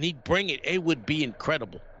underdog, and he'd bring it. It would be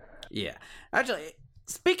incredible. Yeah. Actually,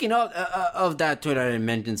 speaking of that tweet I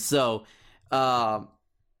mentioned, so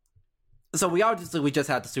we just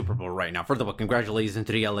had the Super Bowl right now. First of all, congratulations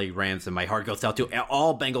to the LA Rams, and my heart goes out to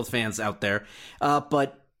all Bengals fans out there.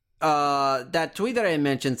 But that tweet that I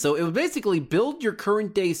mentioned, so it would basically build your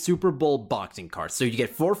current day Super Bowl boxing card. So you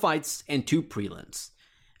get 4 fights and 2 prelims.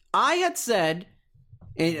 I had said,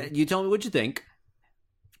 and you tell me what you think,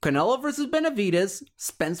 Canelo versus Benavidez,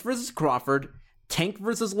 Spence versus Crawford, Tank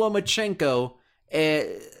versus Lomachenko,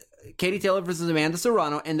 Katie Taylor versus Amanda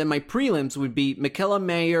Serrano, and then my prelims would be Michaela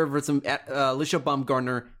Mayer versus Alicia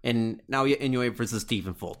Baumgartner, and Naoya Inoue versus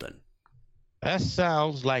Stephen Fulton. That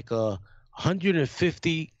sounds like a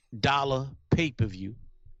 $150 pay-per-view.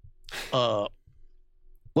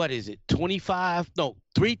 What is it?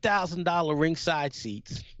 $3,000 ringside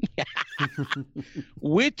seats.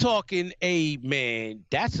 We're talking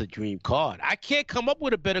that's a dream card. I can't come up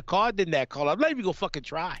with a better card than that card. I'm not even gonna fucking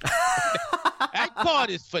try. That card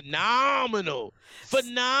is phenomenal,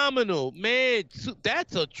 man.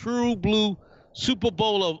 That's a true blue Super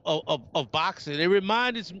Bowl of boxing. It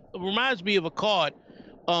reminds me of a card.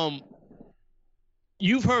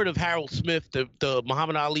 You've heard of Harold Smith, the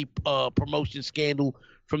Muhammad Ali promotion scandal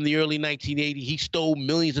from the early 1980s. He stole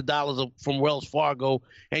millions of dollars from Wells Fargo,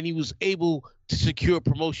 and he was able to secure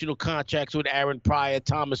promotional contracts with Aaron Pryor,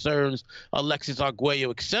 Thomas Hearns, Alexis Arguello,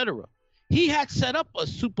 etc. He had set up a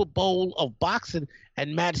Super Bowl of boxing at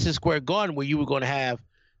Madison Square Garden where you were going to have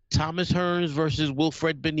Thomas Hearns versus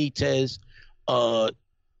Wilfred Benitez,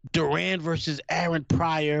 Duran versus Aaron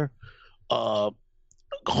Pryor, Kenny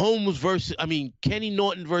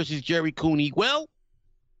Norton versus Jerry Cooney. Well, a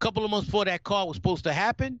couple of months before that card was supposed to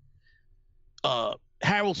happen,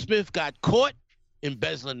 Harold Smith got caught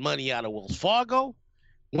embezzling money out of Wells Fargo,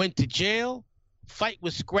 went to jail, fight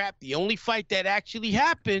was scrapped. The only fight that actually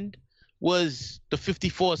happened was the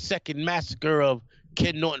 54-second massacre of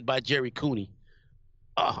Ken Norton by Jerry Cooney.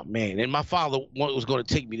 Oh, man. And my father was going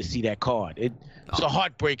to take me to see that card. It's a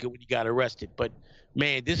heartbreaker when you got arrested. But,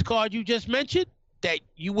 man, this card you just mentioned that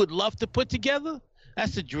you would love to put together,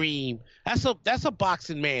 that's a dream. That's a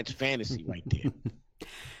boxing man's fantasy right there.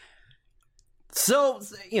 So,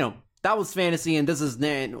 that was fantasy, and this is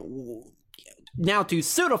now to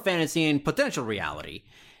pseudo-fantasy and potential reality.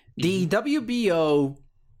 The WBO...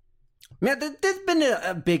 Man, there's been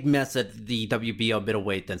a big mess at the WBO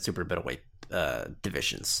middleweight and super middleweight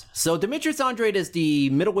divisions. So Demetrius Andrade is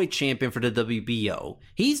the middleweight champion for the WBO.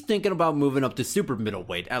 He's thinking about moving up to super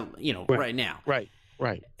middleweight, right now. Right.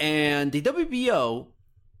 And the WBO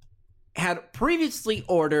had previously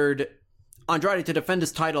ordered Andrade to defend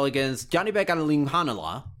his title against Johnny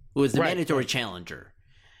Hanala, who is the mandatory challenger.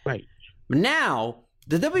 Right. Now,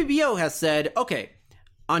 the WBO has said, okay,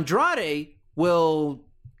 Andrade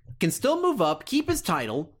can still move up, keep his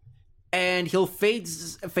title, and he'll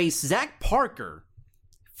face Zach Parker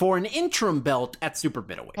for an interim belt at super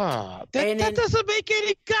middleweight. That doesn't make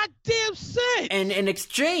any goddamn sense. And in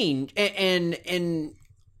exchange, and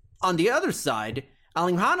on the other side,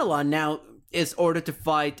 Alejandro now is ordered to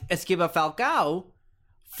fight Esquiva Falcao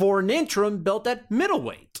for an interim belt at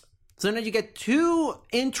middleweight. So now you get 2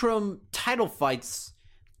 interim title fights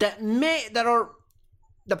that are,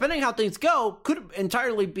 depending how things go, could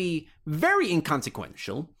entirely be very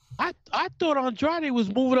inconsequential. I thought Andrade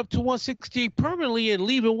was moving up to 160 permanently and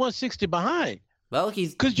leaving 160 behind. Well,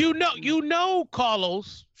 he's because you know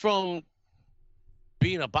Carlos from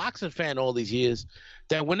being a boxing fan all these years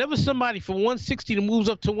that whenever somebody from 160 moves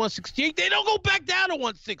up to 168, they don't go back down to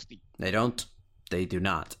 160. They don't. They do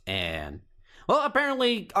not. And well,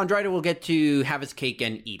 apparently Andrade will get to have his cake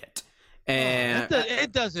and eat it. And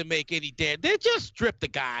it doesn't make any damn. They just stripped the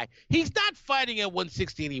guy. He's not fighting at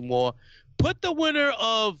 160 anymore. Put the winner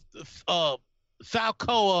of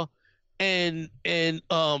Falcao and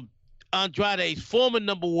Andrade's former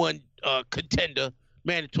number 1 contender,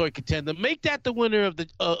 mandatory contender. Make that the winner of the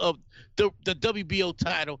WBO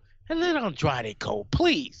title, and let Andrade go,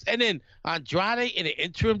 please. And then Andrade in an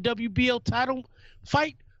interim WBO title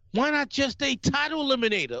fight. Why not just a title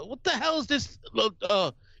eliminator? What the hell is this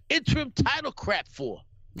interim title crap for?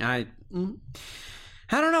 I don't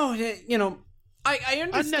know. You know, I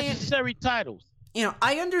understand unnecessary titles. You know,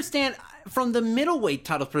 I understand from the middleweight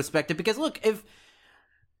title perspective because look, if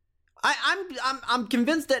I'm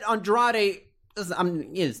convinced that Andrade.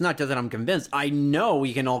 It's not just that I'm convinced. I know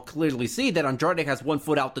we can all clearly see that Andrade has 1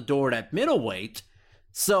 foot out the door at middleweight.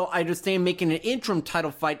 So I understand making an interim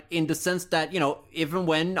title fight in the sense that, you know, even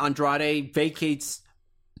when Andrade vacates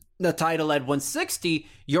the title at 160,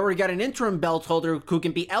 you already got an interim belt holder who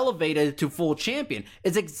can be elevated to full champion.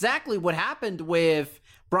 It's exactly what happened with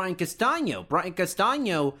Brian Castaño. Brian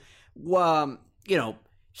Castaño, you know,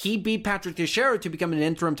 he beat Patrick Teixeira to become an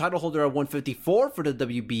interim title holder at 154 for the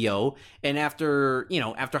WBO. And after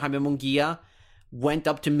Jaime Munguia went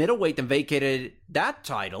up to middleweight and vacated that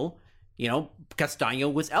title, you know,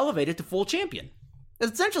 Castaño was elevated to full champion.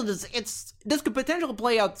 Essentially, this could potentially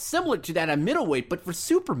play out similar to that at middleweight, but for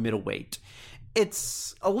super middleweight,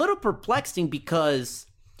 it's a little perplexing because,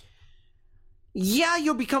 yeah,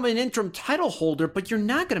 you'll become an interim title holder, but you're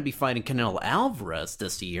not going to be fighting Canelo Alvarez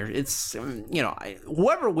this year. It's, you know,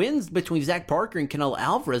 whoever wins between Zach Parker and Canelo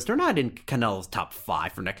Alvarez, they're not in Canelo's top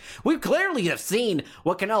 5 for next. We clearly have seen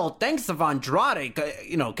what Canelo thinks of Andrade.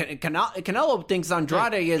 You know, Canelo thinks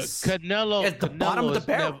Andrade is the bottom of the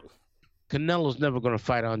barrel. Canelo's never going to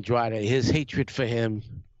fight Andrade. His hatred for him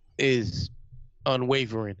is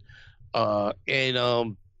unwavering.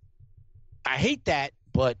 And I hate that,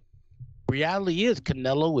 but reality is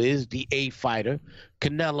Canelo is the A fighter.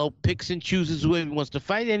 Canelo picks and chooses who he wants to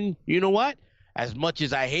fight. And you know what? As much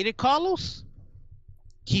as I hated Carlos,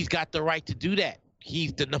 he's got the right to do that.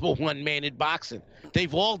 He's the number 1 man in boxing.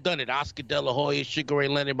 They've all done it. Oscar De La Hoya, Sugar Ray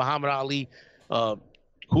Leonard, Muhammad Ali,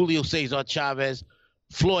 Julio Cesar Chavez,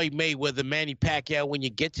 Floyd Mayweather, Manny Pacquiao. When you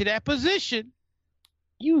get to that position,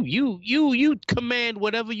 you command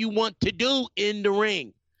whatever you want to do in the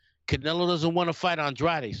ring. Canelo doesn't want to fight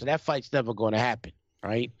Andrade, so that fight's never going to happen,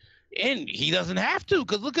 right? And he doesn't have to,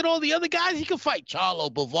 because look at all the other guys he can fight. Charlo,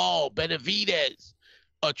 Bivol, Benavidez,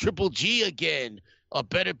 Triple G again,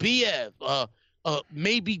 Beterbiev,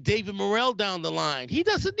 maybe David Morrell down the line. He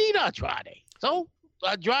doesn't need Andrade. So,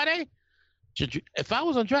 Andrade, if I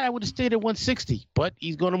was Andrade, I would have stayed at 160, but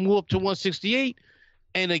he's going to move up to 168,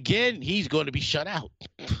 and again, he's going to be shut out,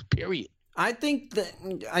 period. I think that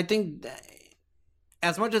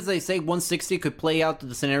as much as they say 160 could play out to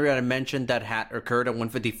the scenario I mentioned that had occurred at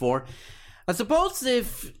 154, I suppose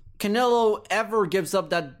if Canelo ever gives up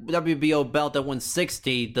that WBO belt at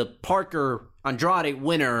 160, the Parker Andrade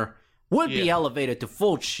winner would be elevated to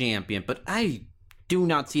full champion, but I do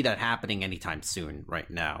not see that happening anytime soon right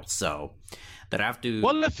now. So that I have to.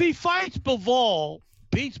 Well, if he fights Bivol,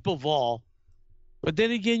 beats Bivol, but then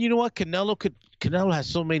again, you know what? Canelo has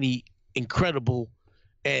so many incredible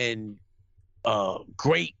and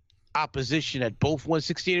great opposition at both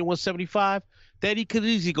 168 and 175 that he could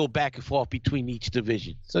easily go back and forth between each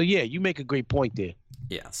division. So yeah, you make a great point there.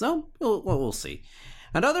 Yeah, so we'll see.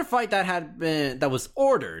 Another fight that was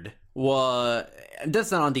ordered was,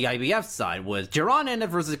 this on the IBF side, was Jaron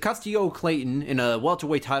Ennis versus Castillo Clayton in a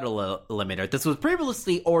welterweight title eliminator. This was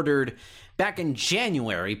previously ordered back in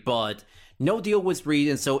January, but no deal was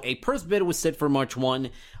reached, and so a purse bid was set for March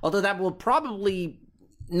 1, although that will probably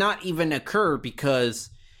not even occur because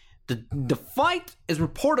the fight is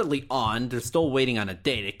reportedly on. They're still waiting on a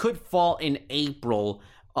date. It could fall in April.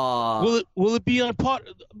 Will it be on part?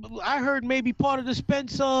 I heard maybe part of the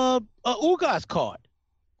Spence Ugas card.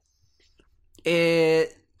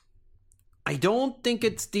 I don't think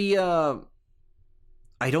it's the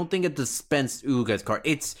Spence Ugas card.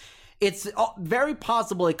 It's very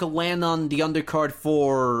possible it could land on the undercard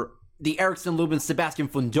for the Erickson Lubin Sebastian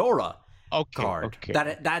Fundora card. Okay.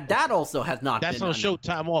 That also has not. That's been on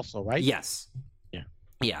Showtime also, right? Yes.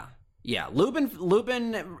 Yeah. Yeah. Lubin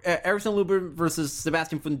Erickson Lubin versus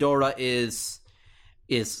Sebastian Fundora is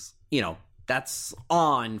that's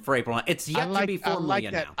on for April 9th. It's yet to be formally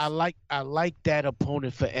announced. I like that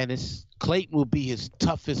opponent for Ennis. Clayton will be his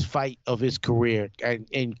toughest fight of his career,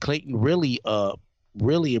 and Clayton really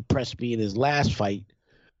impressed me in his last fight,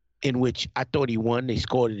 in which I thought he won. They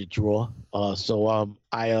scored it a draw. So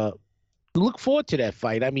I look forward to that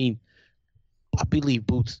fight. I mean, I believe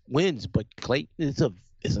Boots wins, but Clayton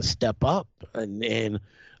is a step up, and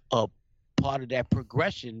part of that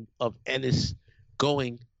progression of Ennis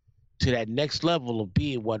going to that next level of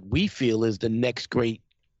being what we feel is the next great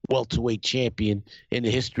welterweight champion in the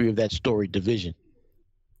history of that storied division.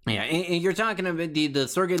 Yeah, and you're talking about the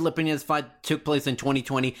Sergey Lipinets fight took place in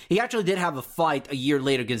 2020. He actually did have a fight a year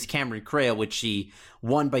later against Cameron Crail, which he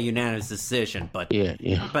won by unanimous decision. But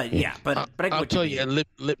I'll tell you,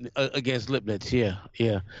 against Lipinets,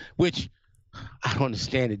 yeah. Which I don't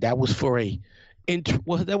understand it. That was for the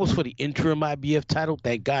interim IBF title.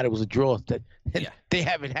 Thank God it was a draw. They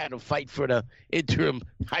haven't had a fight for the interim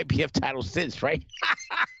IBF title since, right?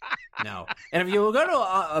 No. And if you go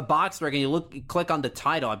to a box rec and you click on the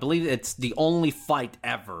title, I believe it's the only fight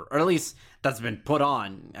ever, or at least that's been put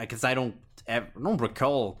on, because I don't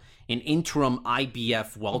recall an interim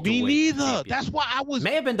IBF welterweight. Me neither. Champion. That's why I was.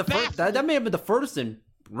 May have been the baffled. first. That may have been the first, and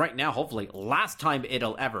right now, hopefully, last time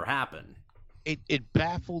it'll ever happen. It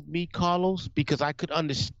baffled me, Carlos, because I could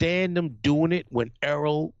understand them doing it when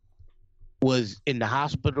Errol was in the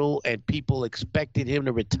hospital and people expected him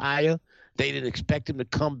to retire. They didn't expect him to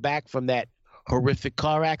come back from that horrific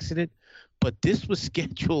car accident. But this was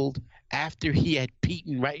scheduled after he had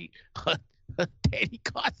beaten, right, Danny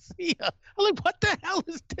Garcia. I'm like, what the hell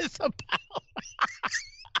is this about?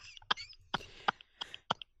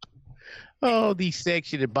 Oh, these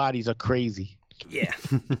sanctioned bodies are crazy. Yeah.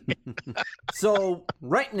 So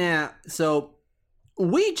right now,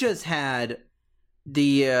 we just had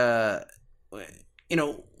the,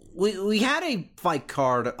 we had a fight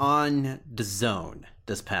card on the Zone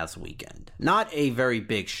this past weekend. Not a very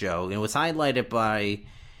big show. It was highlighted by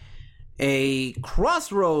a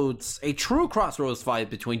true crossroads fight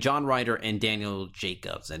between John Ryder and Daniel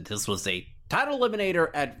Jacobs. And this was a title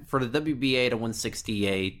eliminator for the WBA at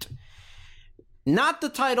 168. Not the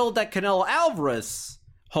title that Canelo Alvarez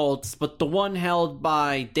holds, but the one held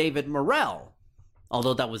by David Morrell.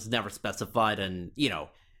 Although that was never specified, and,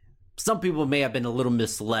 some people may have been a little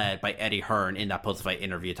misled by Eddie Hearn in that post-fight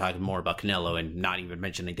interview talking more about Canelo and not even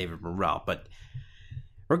mentioning David Morrell. But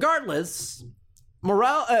regardless,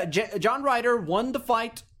 John Ryder won the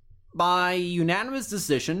fight by unanimous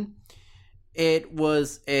decision. It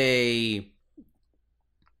was I'm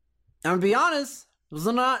gonna be honest, it was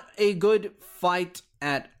not a good fight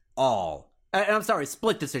at all. I'm sorry,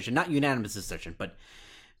 split decision, not unanimous decision, but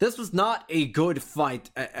this was not a good fight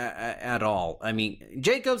at all. I mean,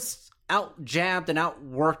 Jacobs out-jabbed and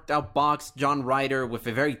outboxed John Ryder with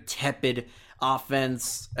a very tepid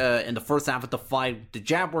offense in the first half of the fight. The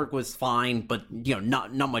jab work was fine, but,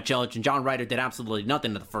 not much else, and John Ryder did absolutely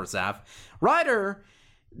nothing in the first half. Ryder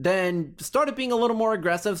then started being a little more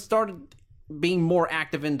aggressive, started being more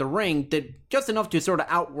active in the ring, did just enough to sort of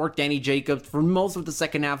outwork Danny Jacobs for most of the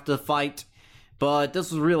second half of the fight. But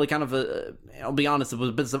this was really kind of I'll be honest, it was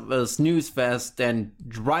a bit of a snooze fest, and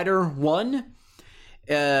Ryder won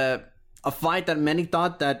a fight that many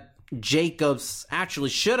thought that Jacobs actually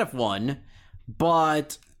should have won.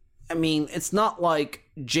 But, I mean, it's not like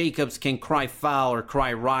Jacobs can cry foul or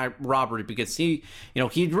cry robbery, because he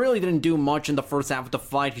really didn't do much in the first half of the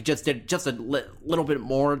fight. He just did just a little bit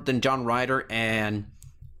more than John Ryder, and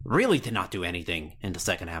really did not do anything in the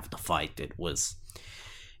second half of the fight. It was,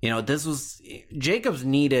 Jacobs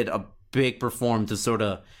needed a big performance to sort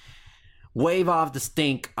of wave off the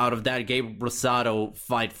stink out of that Gabe Rosado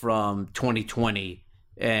fight from 2020,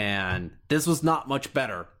 and this was not much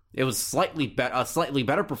better. It was a slightly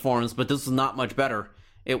better performance, but this was not much better.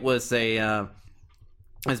 It was has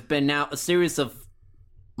been now a series of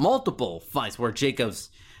multiple fights where Jacobs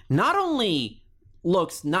not only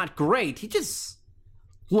looks not great, he just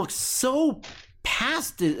looks so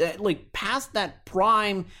past that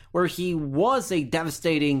prime where he was a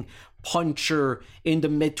devastating puncher in the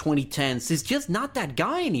mid-2010s. He's just not that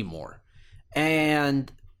guy anymore.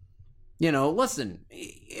 And, listen,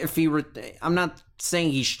 if I'm not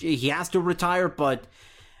saying he has to retire, but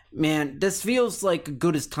Man, this feels like as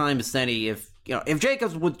good as time as any. If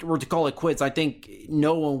Jacobs were to call it quits, I think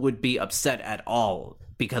no one would be upset at all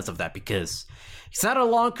because of that, because he's had a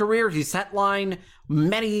long career. He's headlined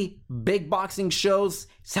many big boxing shows.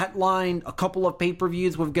 He's headlined a couple of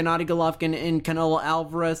pay-per-views with Gennady Golovkin and Canelo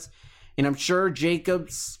Alvarez. And I'm sure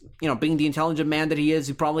Jacobs, being the intelligent man that he is,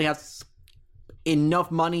 he probably has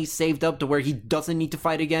enough money saved up to where he doesn't need to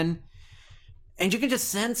fight again. And you can just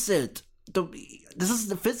sense it. This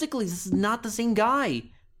is not the same guy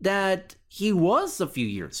that he was a few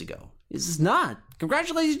years ago. This is not.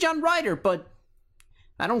 Congratulations, John Ryder, but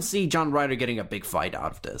I don't see John Ryder getting a big fight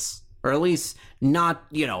out of this. Or at least not,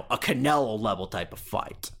 a Canelo level type of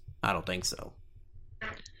fight. I don't think so.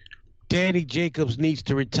 Danny Jacobs needs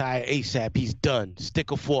to retire ASAP. He's done.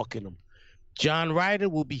 Stick a fork in him. John Ryder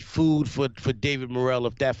will be food for David Morrell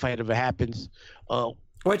if that fight ever happens.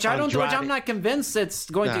 Which I'm not convinced it's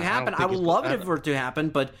going to happen. I would love it for it to happen,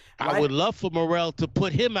 but I would love for Morrell to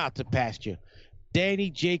put him out to pasture. Danny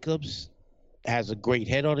Jacobs has a great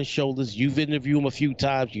head on his shoulders. You've interviewed him a few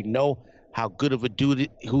times. You know how good of a dude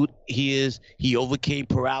who he is. He overcame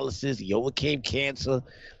paralysis. He overcame cancer.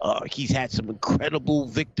 He's had some incredible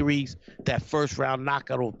victories. That first round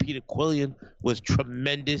knockout over Peter Quillian was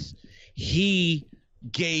tremendous. He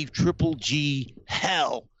gave Triple G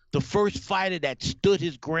hell. The first fighter that stood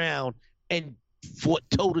his ground and fought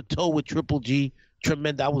toe-to-toe with Triple G.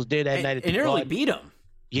 Tremendous. I was there that night at the nearly beat him.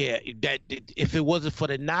 Yeah, that if it wasn't for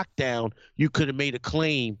the knockdown, you could have made a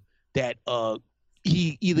claim that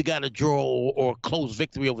he either got a draw or a close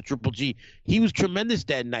victory over Triple G. He was tremendous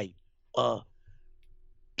that night.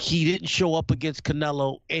 He didn't show up against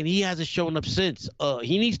Canelo, and he hasn't shown up since.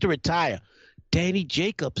 He needs to retire. Danny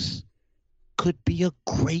Jacobs could be a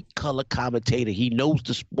great color commentator. He knows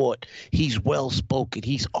the sport. He's well-spoken.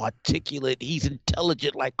 He's articulate. He's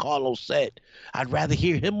intelligent, like Carlos said. I'd rather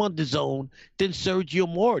hear him on the zone than Sergio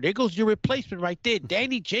Mora. There goes your replacement right there.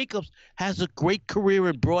 Danny Jacobs has a great career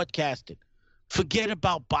in broadcasting. Forget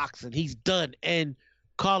about boxing. He's done. And,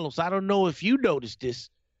 Carlos, I don't know if you noticed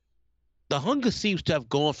this. The hunger seems to have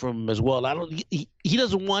gone from him as well. He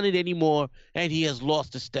doesn't want it anymore, and he has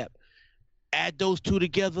lost a step. Add those two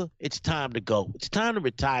together, it's time to go. It's time to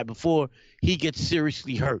retire before he gets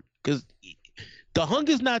seriously hurt, because the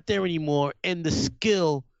hunger's not there anymore, and the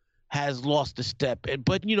skill has lost a step.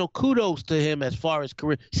 But kudos to him as far as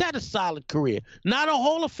career. He's had a solid career. Not a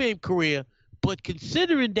Hall of Fame career, but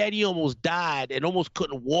considering that he almost died and almost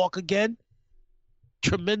couldn't walk again,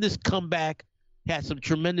 tremendous comeback. Had some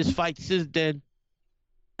tremendous fights since then.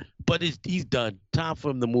 But he's done. Time for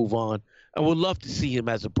him to move on. I would love to see him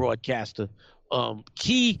as a broadcaster.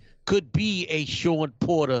 He could be a Sean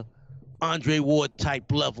Porter, Andre Ward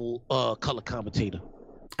type level color commentator.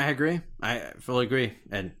 I agree. I fully agree.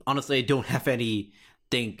 And honestly, I don't have any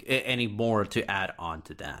more to add on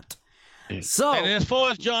to that. So, and as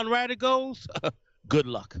far as John Ryder goes, good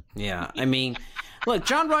luck. Yeah, I mean, look,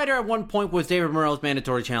 John Ryder at one point was David Morrell's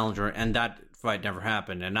mandatory challenger, and that fight never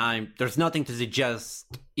happened. And there's nothing to suggest,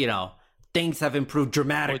 things have improved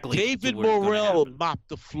dramatically. Well, David Morrell would mop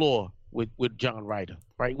the floor with John Ryder,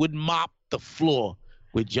 right? Would mop the floor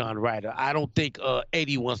with John Ryder. I don't think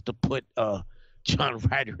Eddie wants to put John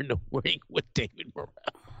Ryder in the ring with David Morrell.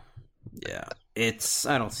 Yeah,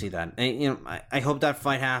 I don't see that. And, I hope that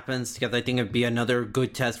fight happens, because I think it'd be another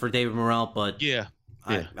good test for David Morrell. But yeah.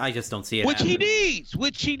 I just don't see it. Which he needs,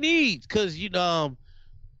 because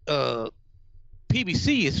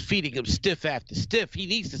PBC is feeding him stiff after stiff. He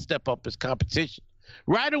needs to step up his competition.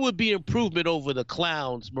 Ryder would be improvement over the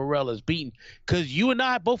clowns Morrell has beaten, because you and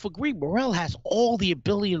I both agree Morrell has all the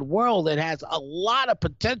ability in the world and has a lot of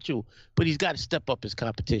potential, but he's got to step up his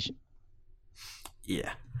competition.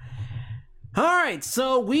 Yeah. All right,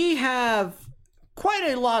 so we have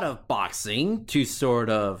quite a lot of boxing to sort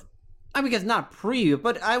of, I guess not preview,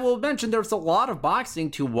 but I will mention there's a lot of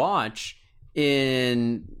boxing to watch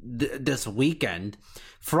in this weekend.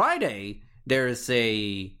 Friday, there's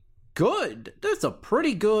a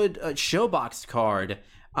pretty good Showbox card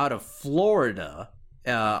out of Florida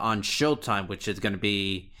on Showtime, which is going to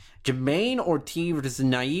be Jermaine Ortiz versus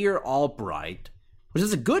Nair Albright, which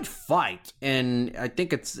is a good fight. And I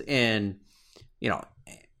think it's in,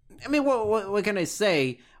 what can I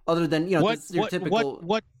say other than, your typical...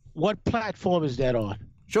 What platform is that on?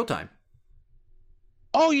 Showtime.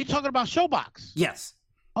 Oh, you're talking about Showbox? Yes.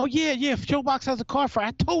 Oh, yeah. Showbox has a card for it.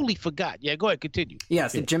 I totally forgot. Yeah, go ahead. Continue.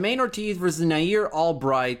 Yes, yeah. Jermaine Ortiz versus Nair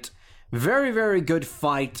Albright. Very, very good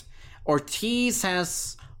fight. Ortiz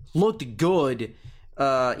has looked good.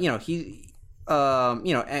 In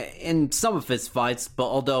some of his fights, but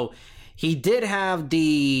although he did have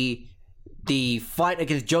the the fight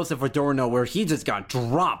against Joseph Adorno, where he just got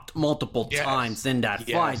dropped multiple times in that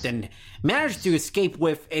fight and managed to escape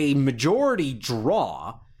with a majority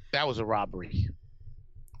draw. That was a robbery.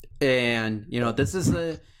 And this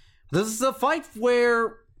is a fight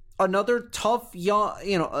where another tough young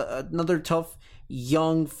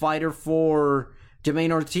fighter for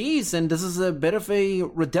Jermaine Ortiz, and this is a bit of a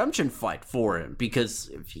redemption fight for him,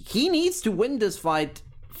 because he needs to win this fight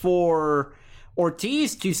for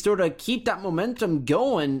Ortiz to sort of keep that momentum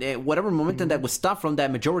going, whatever momentum that was stopped from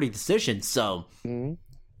that majority decision. So he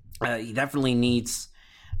definitely needs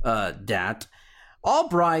that.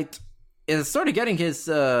 Albright is sort of getting his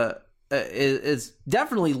is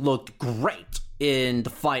definitely looked great in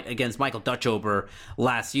the fight against Michael Dutchover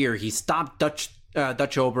last year. He stopped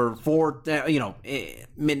Dutchover for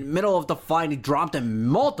middle of the fight. He dropped him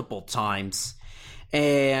multiple times,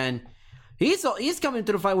 and he's coming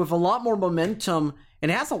into the fight with a lot more momentum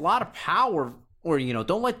and has a lot of power. Or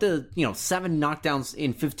don't let the 7 knockdowns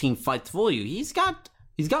in 15 fights fool you. He's got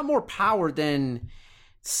more power than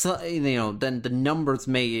the numbers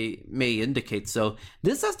may indicate. So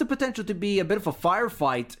this has the potential to be a bit of a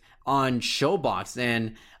firefight on ShowBox,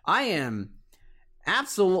 and I am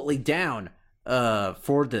absolutely down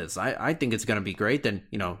for this. I think it's going to be great. And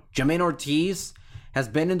Jermaine Ortiz has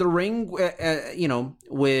been in the ring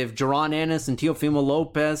with Jaron Ennis and Teofimo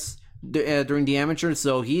Lopez during the amateurs,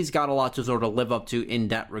 so he's got a lot to sort of live up to in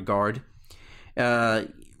that regard.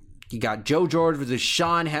 You got Joe George versus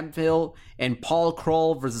Sean Hemphill and Paul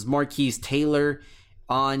Kroll versus Marquise Taylor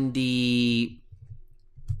on the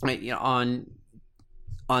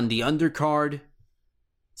on the undercard.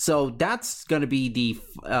 So that's going to be the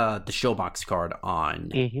ShowBox card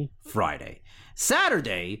on Friday.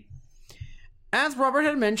 Saturday, as Robert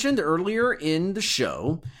had mentioned earlier in the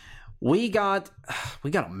show, we got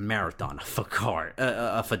a marathon of a card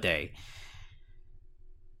of a day.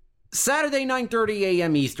 Saturday, 9:30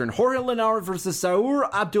 a.m. Eastern, Jorge Linares versus Saur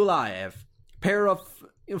Abdullayev, pair of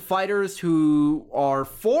fighters who are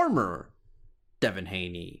former Devin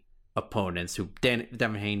Haney opponents who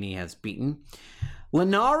Devin Haney has beaten.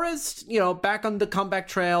 Linares, back on the comeback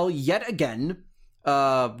trail yet again,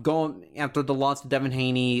 going after the loss to Devin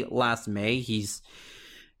Haney last May. His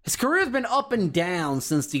career has been up and down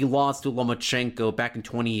since the loss to Lomachenko back in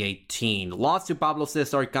 2018. Lost to Pablo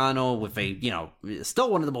Cesar Cano with a, still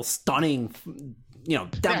one of the most stunning,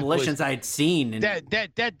 demolitions I had seen.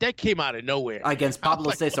 That came out of nowhere. Against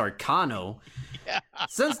Pablo Cesar Cano. Yeah.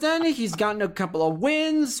 Since then, he's gotten a couple of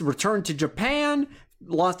wins, returned to Japan,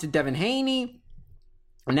 lost to Devin Haney.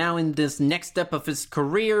 Now in this next step of his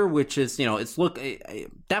career, which is, it's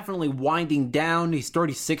definitely winding down. He's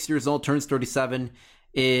 36 years old, turns 37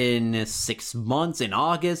 in 6 months in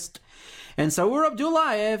August. And Saur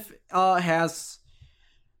Abdullayev has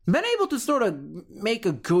been able to sort of make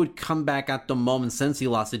a good comeback at the moment since he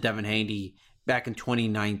lost to Devin Haney back in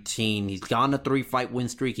 2019. He's gone a 3-fight win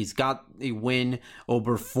streak. He's got a win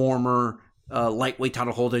over former lightweight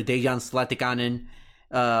title holder Dejan Slatikanen.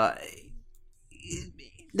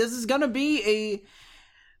 This is going to be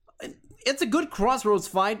it's a good crossroads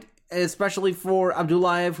fight, especially for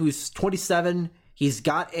Abdullayev, who's 27. He's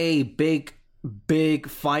got a big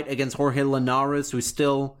fight against Jorge Linares, who's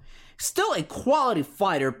still a quality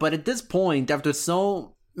fighter, but at this point, after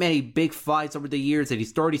so many big fights over the years, that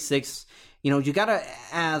he's 36, you gotta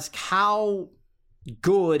ask, how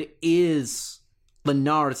good is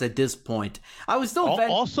Linares at this point? I was still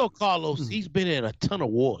also, Carlos, he's been in a ton of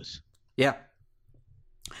wars. Yeah,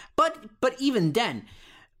 but even then,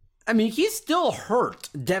 I mean, he still hurt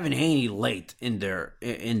Devin Haney late in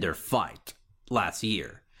their fight last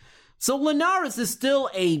year. So Linares is still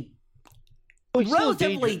a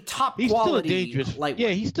relatively top quality dangerous lightweight.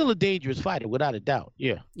 Yeah, he's still a dangerous fighter, without a doubt.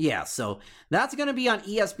 Yeah, so that's going to be on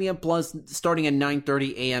ESPN Plus starting at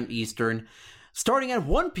 9:30 a.m. Eastern, starting at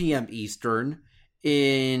 1 p.m. Eastern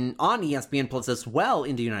on ESPN Plus as well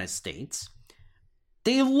in the United States.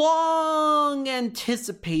 The long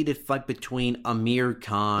anticipated fight between Amir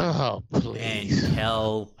Khan and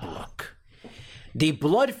Kell Brook. The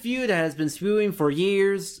blood feud that has been spewing for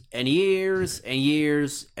years and years and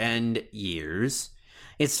years and years.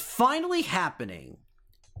 It's finally happening.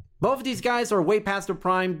 Both of these guys are way past their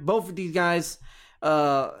prime. Both of these guys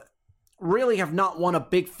really have not won a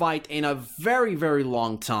big fight in a very, very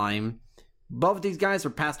long time. Both of these guys are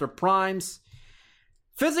past their primes.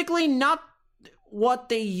 Physically, not what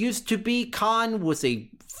they used to be. Khan was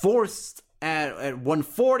a force at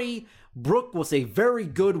 140. Brook was a very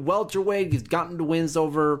good welterweight. He's gotten the wins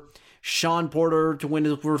over Sean Porter to win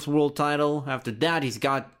his first world title. After that,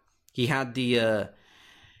 he had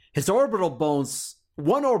his orbital bones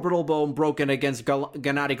one orbital bone broken against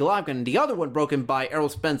Gennady Golovkin, the other one broken by Errol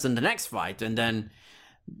Spence in the next fight, and then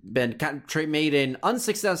made an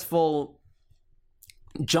unsuccessful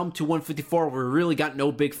jump to 154 where he really got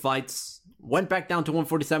no big fights. Went back down to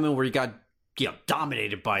 147 where he got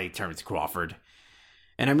dominated by Terrence Crawford.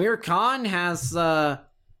 And Amir Khan has not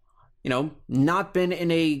been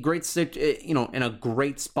in a great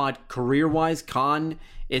spot career-wise. Khan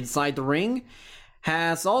inside the ring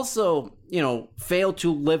has also, failed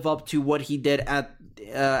to live up to what he did at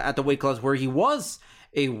the weight class where he was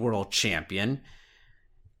a world champion.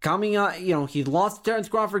 Coming out, he lost to Terrence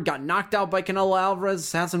Crawford, got knocked out by Canelo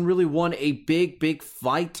Alvarez, hasn't really won a big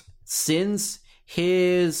fight since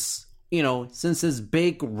his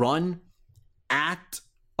big run at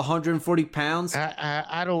 140 pounds.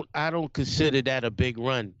 I don't consider that a big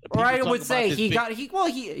run. Or I would say he got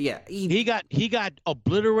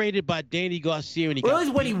obliterated by Danny Garcia, and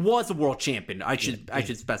when he was a world champion. I should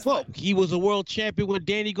specify. Well, he was a world champion when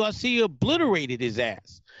Danny Garcia obliterated his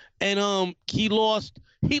ass, and he lost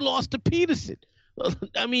to Peterson.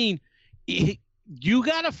 I mean, you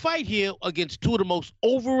got to fight here against two of the most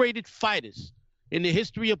overrated fighters in the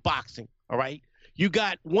history of boxing. All right, you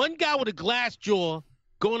got one guy with a glass jaw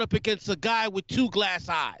going up against a guy with two glass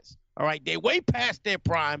eyes. All right, they're way past their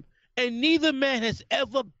prime, and neither man has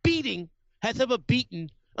ever beaten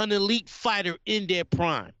an elite fighter in their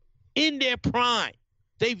prime. In their prime,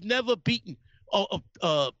 they've never beaten.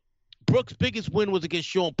 Brooks' biggest win was against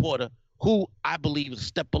Sean Porter, who I believe is a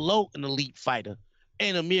step below an elite fighter.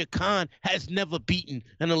 And Amir Khan has never beaten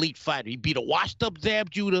an elite fighter. He beat a washed-up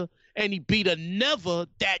Zab Judah, and he beat a never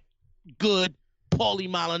that good Paulie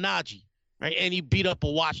Malignaggi. Right? And he beat up a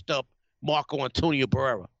washed-up Marco Antonio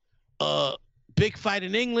Barrera. Big fight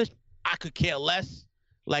in England, I could care less.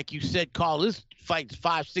 Like you said, Carl, this fight's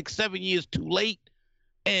 5, 6, 7 years too late.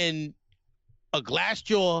 And a glass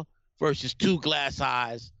jaw versus two glass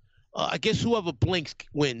eyes. I guess whoever blinks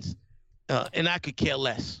wins. And I could care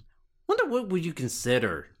less. Wonder what would you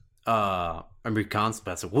consider Amir Khan's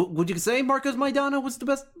best? Would you say Marcos Maidana was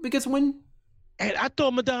the biggest win? And I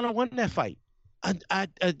thought Maidana won that fight.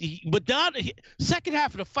 Maidana, second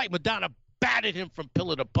half of the fight, Maidana battered him from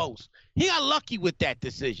pillar to post. He got lucky with that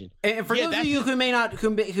decision. And for those of you who may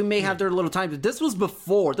have their little time, this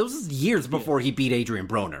was years before he beat Adrian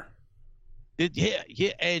Broner.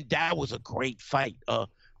 Yeah, and that was a great fight.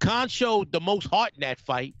 Khan showed the most heart in that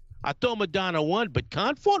fight. I thought Maidana won, but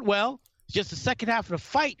Khan fought well. Just the second half of the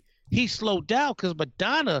fight, he slowed down because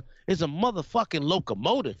Maidana is a motherfucking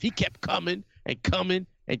locomotive. He kept coming and coming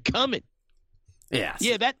and coming. Yeah,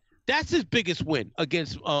 that's his biggest win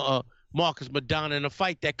against Marcus Maidana in a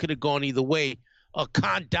fight that could have gone either way.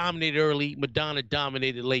 Khan dominated early, Maidana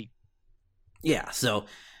dominated late. Yeah, so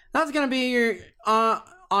that's gonna be your on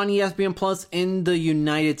ESPN Plus in the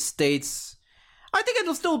United States. I think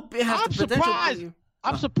it'll still have the potential.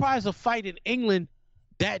 I'm surprised a fight in England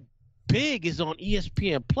that big is on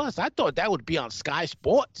ESPN Plus. I thought that would be on Sky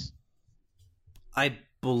Sports. I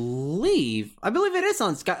believe it is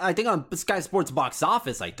on Sky. I think on Sky Sports Box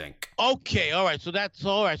Office. I think. Okay, all right. So that's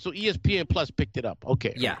all right. So ESPN Plus picked it up.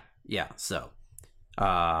 Okay. Yeah. So,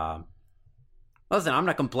 listen, I'm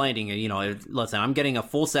not complaining. Listen, I'm getting a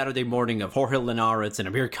full Saturday morning of Jorge Linares and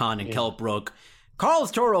Amir Khan and Kell Brook. Carlos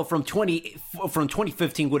Toro from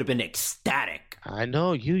 2015 would have been ecstatic. I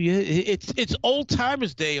know it's old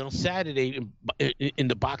timers day on Saturday in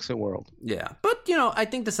the boxing world. Yeah, but I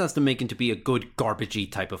think this has to make it to be a good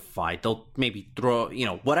garbagey type of fight. They'll maybe throw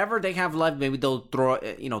whatever they have left. Maybe they'll throw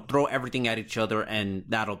everything at each other, and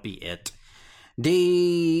that'll be it.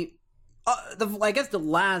 I guess the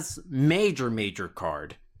last major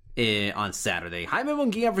card on Saturday: Jaime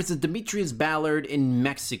Munguia versus Demetrius Ballard in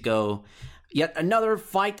Mexico. Yet another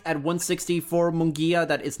fight at 160 for Munguia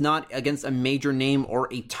that is not against a major name or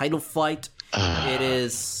a title fight. It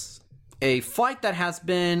is a fight that has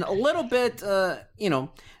been a little bit,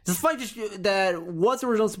 this fight that was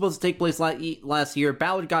originally supposed to take place last year.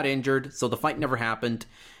 Ballard got injured, so the fight never happened.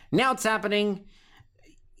 Now it's happening.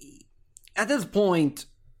 At this point,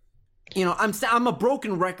 I'm a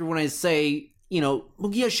broken record when I say,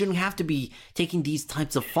 Munguia shouldn't have to be taking these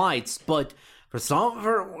types of fights, but for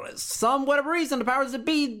some whatever reason, the powers that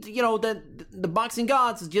be, the boxing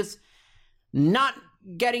gods is just not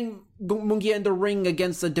getting Munguia in the ring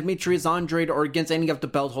against Demetrius Andrade or against any of the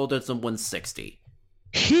belt holders in 160.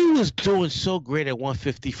 He was doing so great at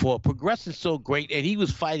 154, progressing so great, and he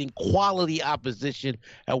was fighting quality opposition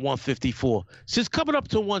at 154. Since coming up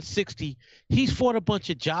to 160, he's fought a bunch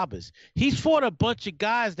of jobbers. He's fought a bunch of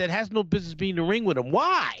guys that has no business being in the ring with him.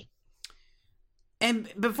 Why? And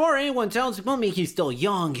before anyone tells me he's still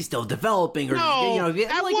young, he's still developing, or No, you know,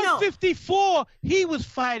 at like, 154, he was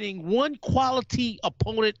fighting one quality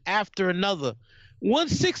opponent after another.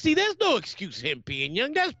 160, there's no excuse him being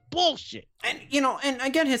young. That's bullshit. And and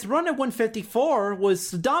again, his run at 154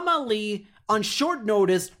 was Saddam Ali on short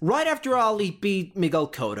notice, right after Ali beat Miguel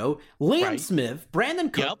Cotto, Liam Smith,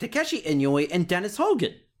 Brandon Cook, Takeshi Inoue, and Dennis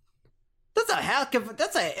Hogan. That's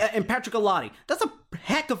and Patrick Alati. That's a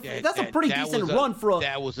pretty decent run for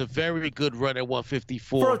that was a very good run at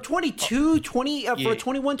 154. For a 21,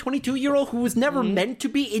 22-year-old who was never meant to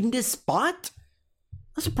be in this spot.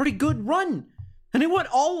 That's a pretty good run. And he won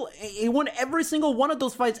every single one of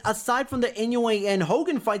those fights aside from the Inoue and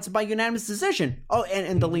Hogan fights by unanimous decision. Oh,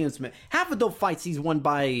 and the Liam Smith. Half of those fights he's won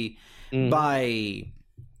by inside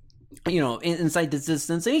the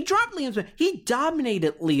distance. And he dropped Liam Smith. He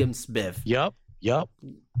dominated Liam Smith. Yep.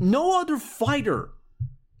 No other fighter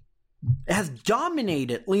has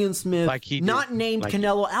dominated Liam Smith, like he did. Not named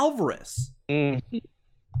Canelo Alvarez.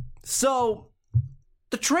 So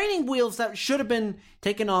the training wheels that should have been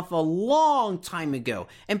taken off a long time ago.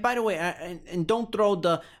 And by the way, and don't throw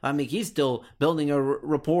he's still building a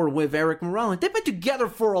rapport with Eric Morales. They've been together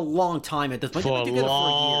for a long time at this point. For a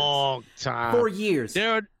long time. 4 years.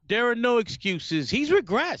 There are no excuses. He's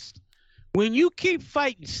regressed. When you keep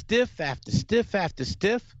fighting stiff after stiff after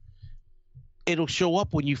stiff, it'll show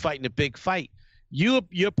up when you fight in a big fight. You're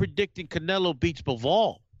predicting Canelo beats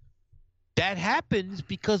Bivol. That happens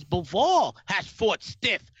because Bivol has fought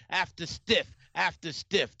stiff after stiff after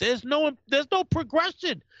stiff. There's no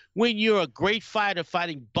progression when you're a great fighter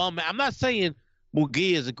fighting bum. I'm not saying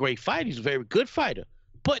Munguia is a great fighter. He's a very good fighter.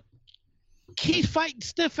 But he's fighting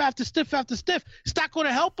stiff after stiff after stiff. It's not going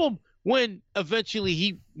to help him when eventually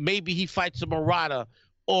he fights a Murata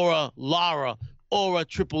or a Lara or a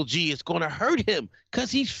Triple G. It's going to hurt him because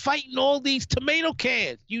he's fighting all these tomato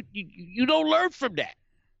cans. You don't learn from that.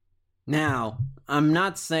 Now, I'm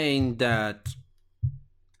not saying that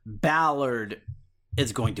Ballard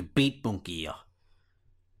is going to beat Munguia,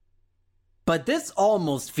 but this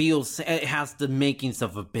almost feels it has the makings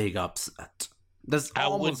of a big upset. I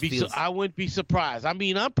wouldn't be surprised. I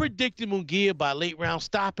mean, I'm predicting Munguia by late round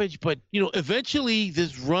stoppage, but eventually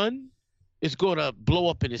this run is going to blow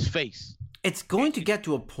up in his face. It's going to get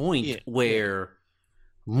to a point where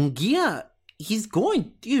Munguia,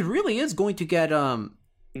 he really is going to get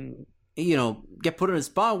get put in a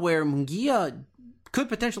spot where Munguia could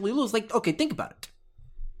potentially lose. Like, okay, think about it.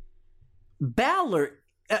 Ballard,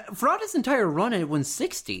 throughout his entire run at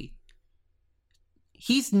 160,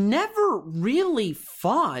 he's never really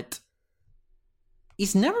fought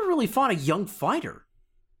a young fighter.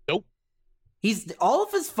 Nope. All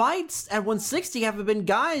of his fights at 160 have been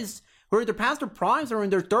guys who are either past their primes or in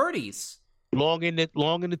their 30s. Long in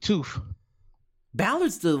the tooth.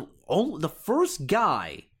 Ballard's the first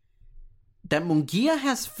guy that Munguia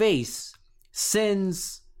has faced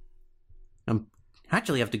since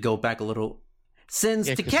actually have to go back a little. Since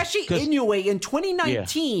Takeshi Inoue in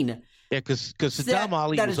 2019. Yeah, because Saddam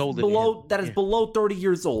Ali was older than him. That is below 30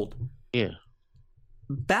 years old. Yeah.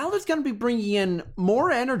 Ballard's going to be bringing in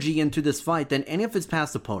more energy into this fight than any of his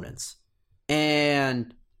past opponents.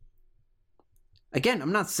 And again,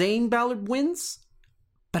 I'm not saying Ballard wins,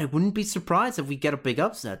 but I wouldn't be surprised if we get a big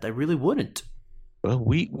upset. I really wouldn't. Well,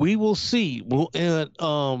 we will see.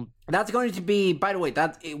 That's going to be, by the way,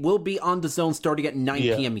 it will be on the zone starting at 9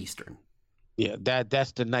 p.m. Eastern. Yeah,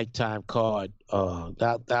 that's the nighttime card. I'll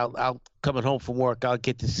coming home from work, I'll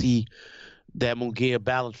get to see that Munguia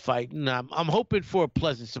Ballard fight, and I'm hoping for a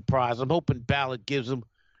pleasant surprise. I'm hoping Ballard gives him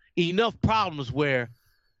enough problems where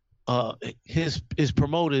his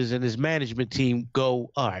promoters and his management team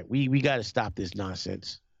go, all right, we got to stop this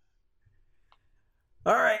nonsense.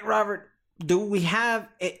 All right, Robert. Do we have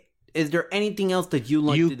it? Is there anything else that you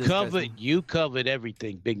like to discuss? You covered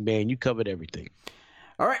everything, big man. You covered everything.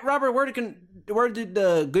 All right, Robert, where did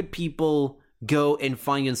the good people go and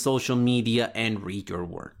find you on social media and read your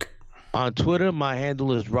work? On Twitter, my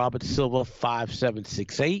handle is Robert Silva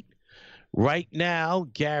 5768. Right now,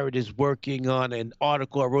 Garrett is working on an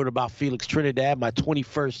article I wrote about Felix Trinidad, my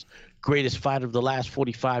 21st greatest fighter of the last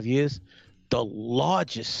 45 years. The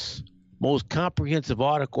largest, most comprehensive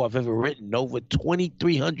article I've ever written, over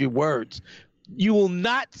 2,300 words. You will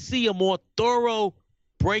not see a more thorough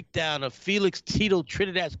breakdown of Felix Tito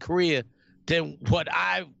Trinidad's career than what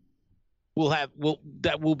I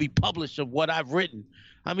that will be published of what I've written.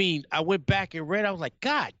 I mean, I went back and read. I was like,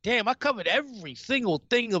 God damn, I covered every single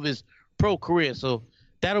thing of his pro career. So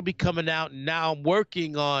that'll be coming out. And now I'm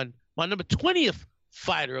working on my number 20th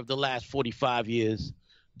fighter of the last 45 years,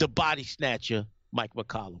 the body snatcher, Mike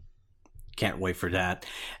McCollum. Can't wait for that.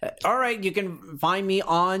 All right, you can find me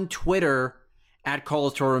on Twitter at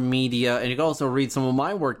Carlos Toro Media, and you can also read some of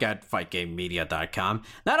my work at fightgamemedia.com.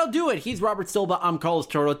 That'll do it. He's Robert Silva. I'm Carlos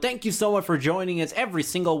Toro. Thank you so much for joining us every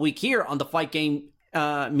single week here on the Fight Game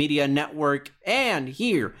Media Network and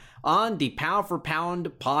here on the Pound for Pound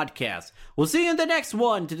podcast. We'll see you in the next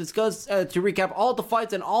one to discuss, to recap all the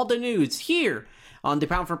fights and all the news here on the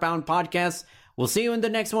Pound for Pound podcast. We'll see you in the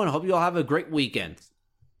next one. Hope you all have a great weekend.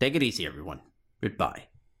 Take it easy, everyone. Goodbye.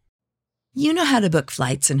 You know how to book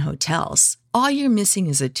flights and hotels. All you're missing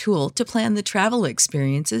is a tool to plan the travel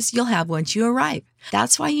experiences you'll have once you arrive.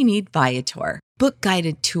 That's why you need Viator. Book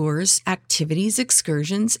guided tours, activities,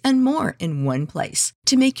 excursions, and more in one place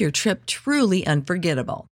to make your trip truly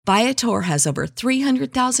unforgettable. Viator has over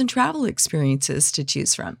 300,000 travel experiences to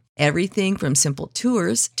choose from. Everything from simple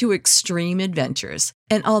tours to extreme adventures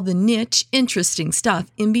and all the niche, interesting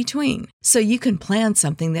stuff in between. So you can plan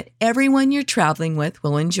something that everyone you're traveling with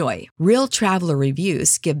will enjoy. Real traveler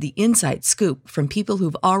reviews give the inside scoop from people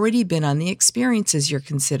who've already been on the experiences you're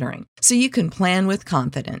considering. So you can plan with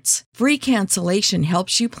confidence. Free cancellation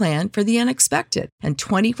helps you plan for the unexpected. And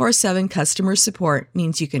 24/7 customer support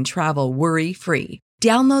means you can travel worry-free.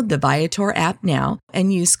 Download the Viator app now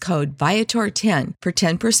and use code Viator10 for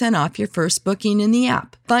 10% off your first booking in the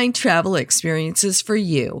app. Find travel experiences for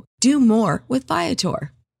you. Do more with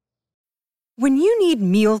Viator. When you need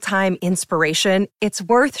mealtime inspiration, it's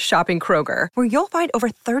worth shopping Kroger, where you'll find over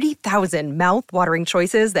 30,000 mouth-watering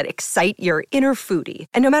choices that excite your inner foodie.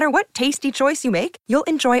 And no matter what tasty choice you make, you'll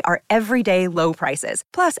enjoy our everyday low prices,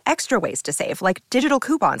 plus extra ways to save, like digital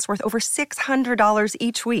coupons worth over $600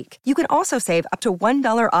 each week. You can also save up to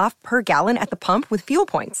 $1 off per gallon at the pump with fuel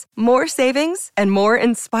points. More savings and more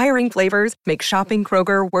inspiring flavors make shopping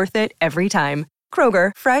Kroger worth it every time.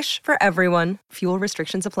 Kroger, fresh for everyone. Fuel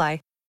restrictions apply.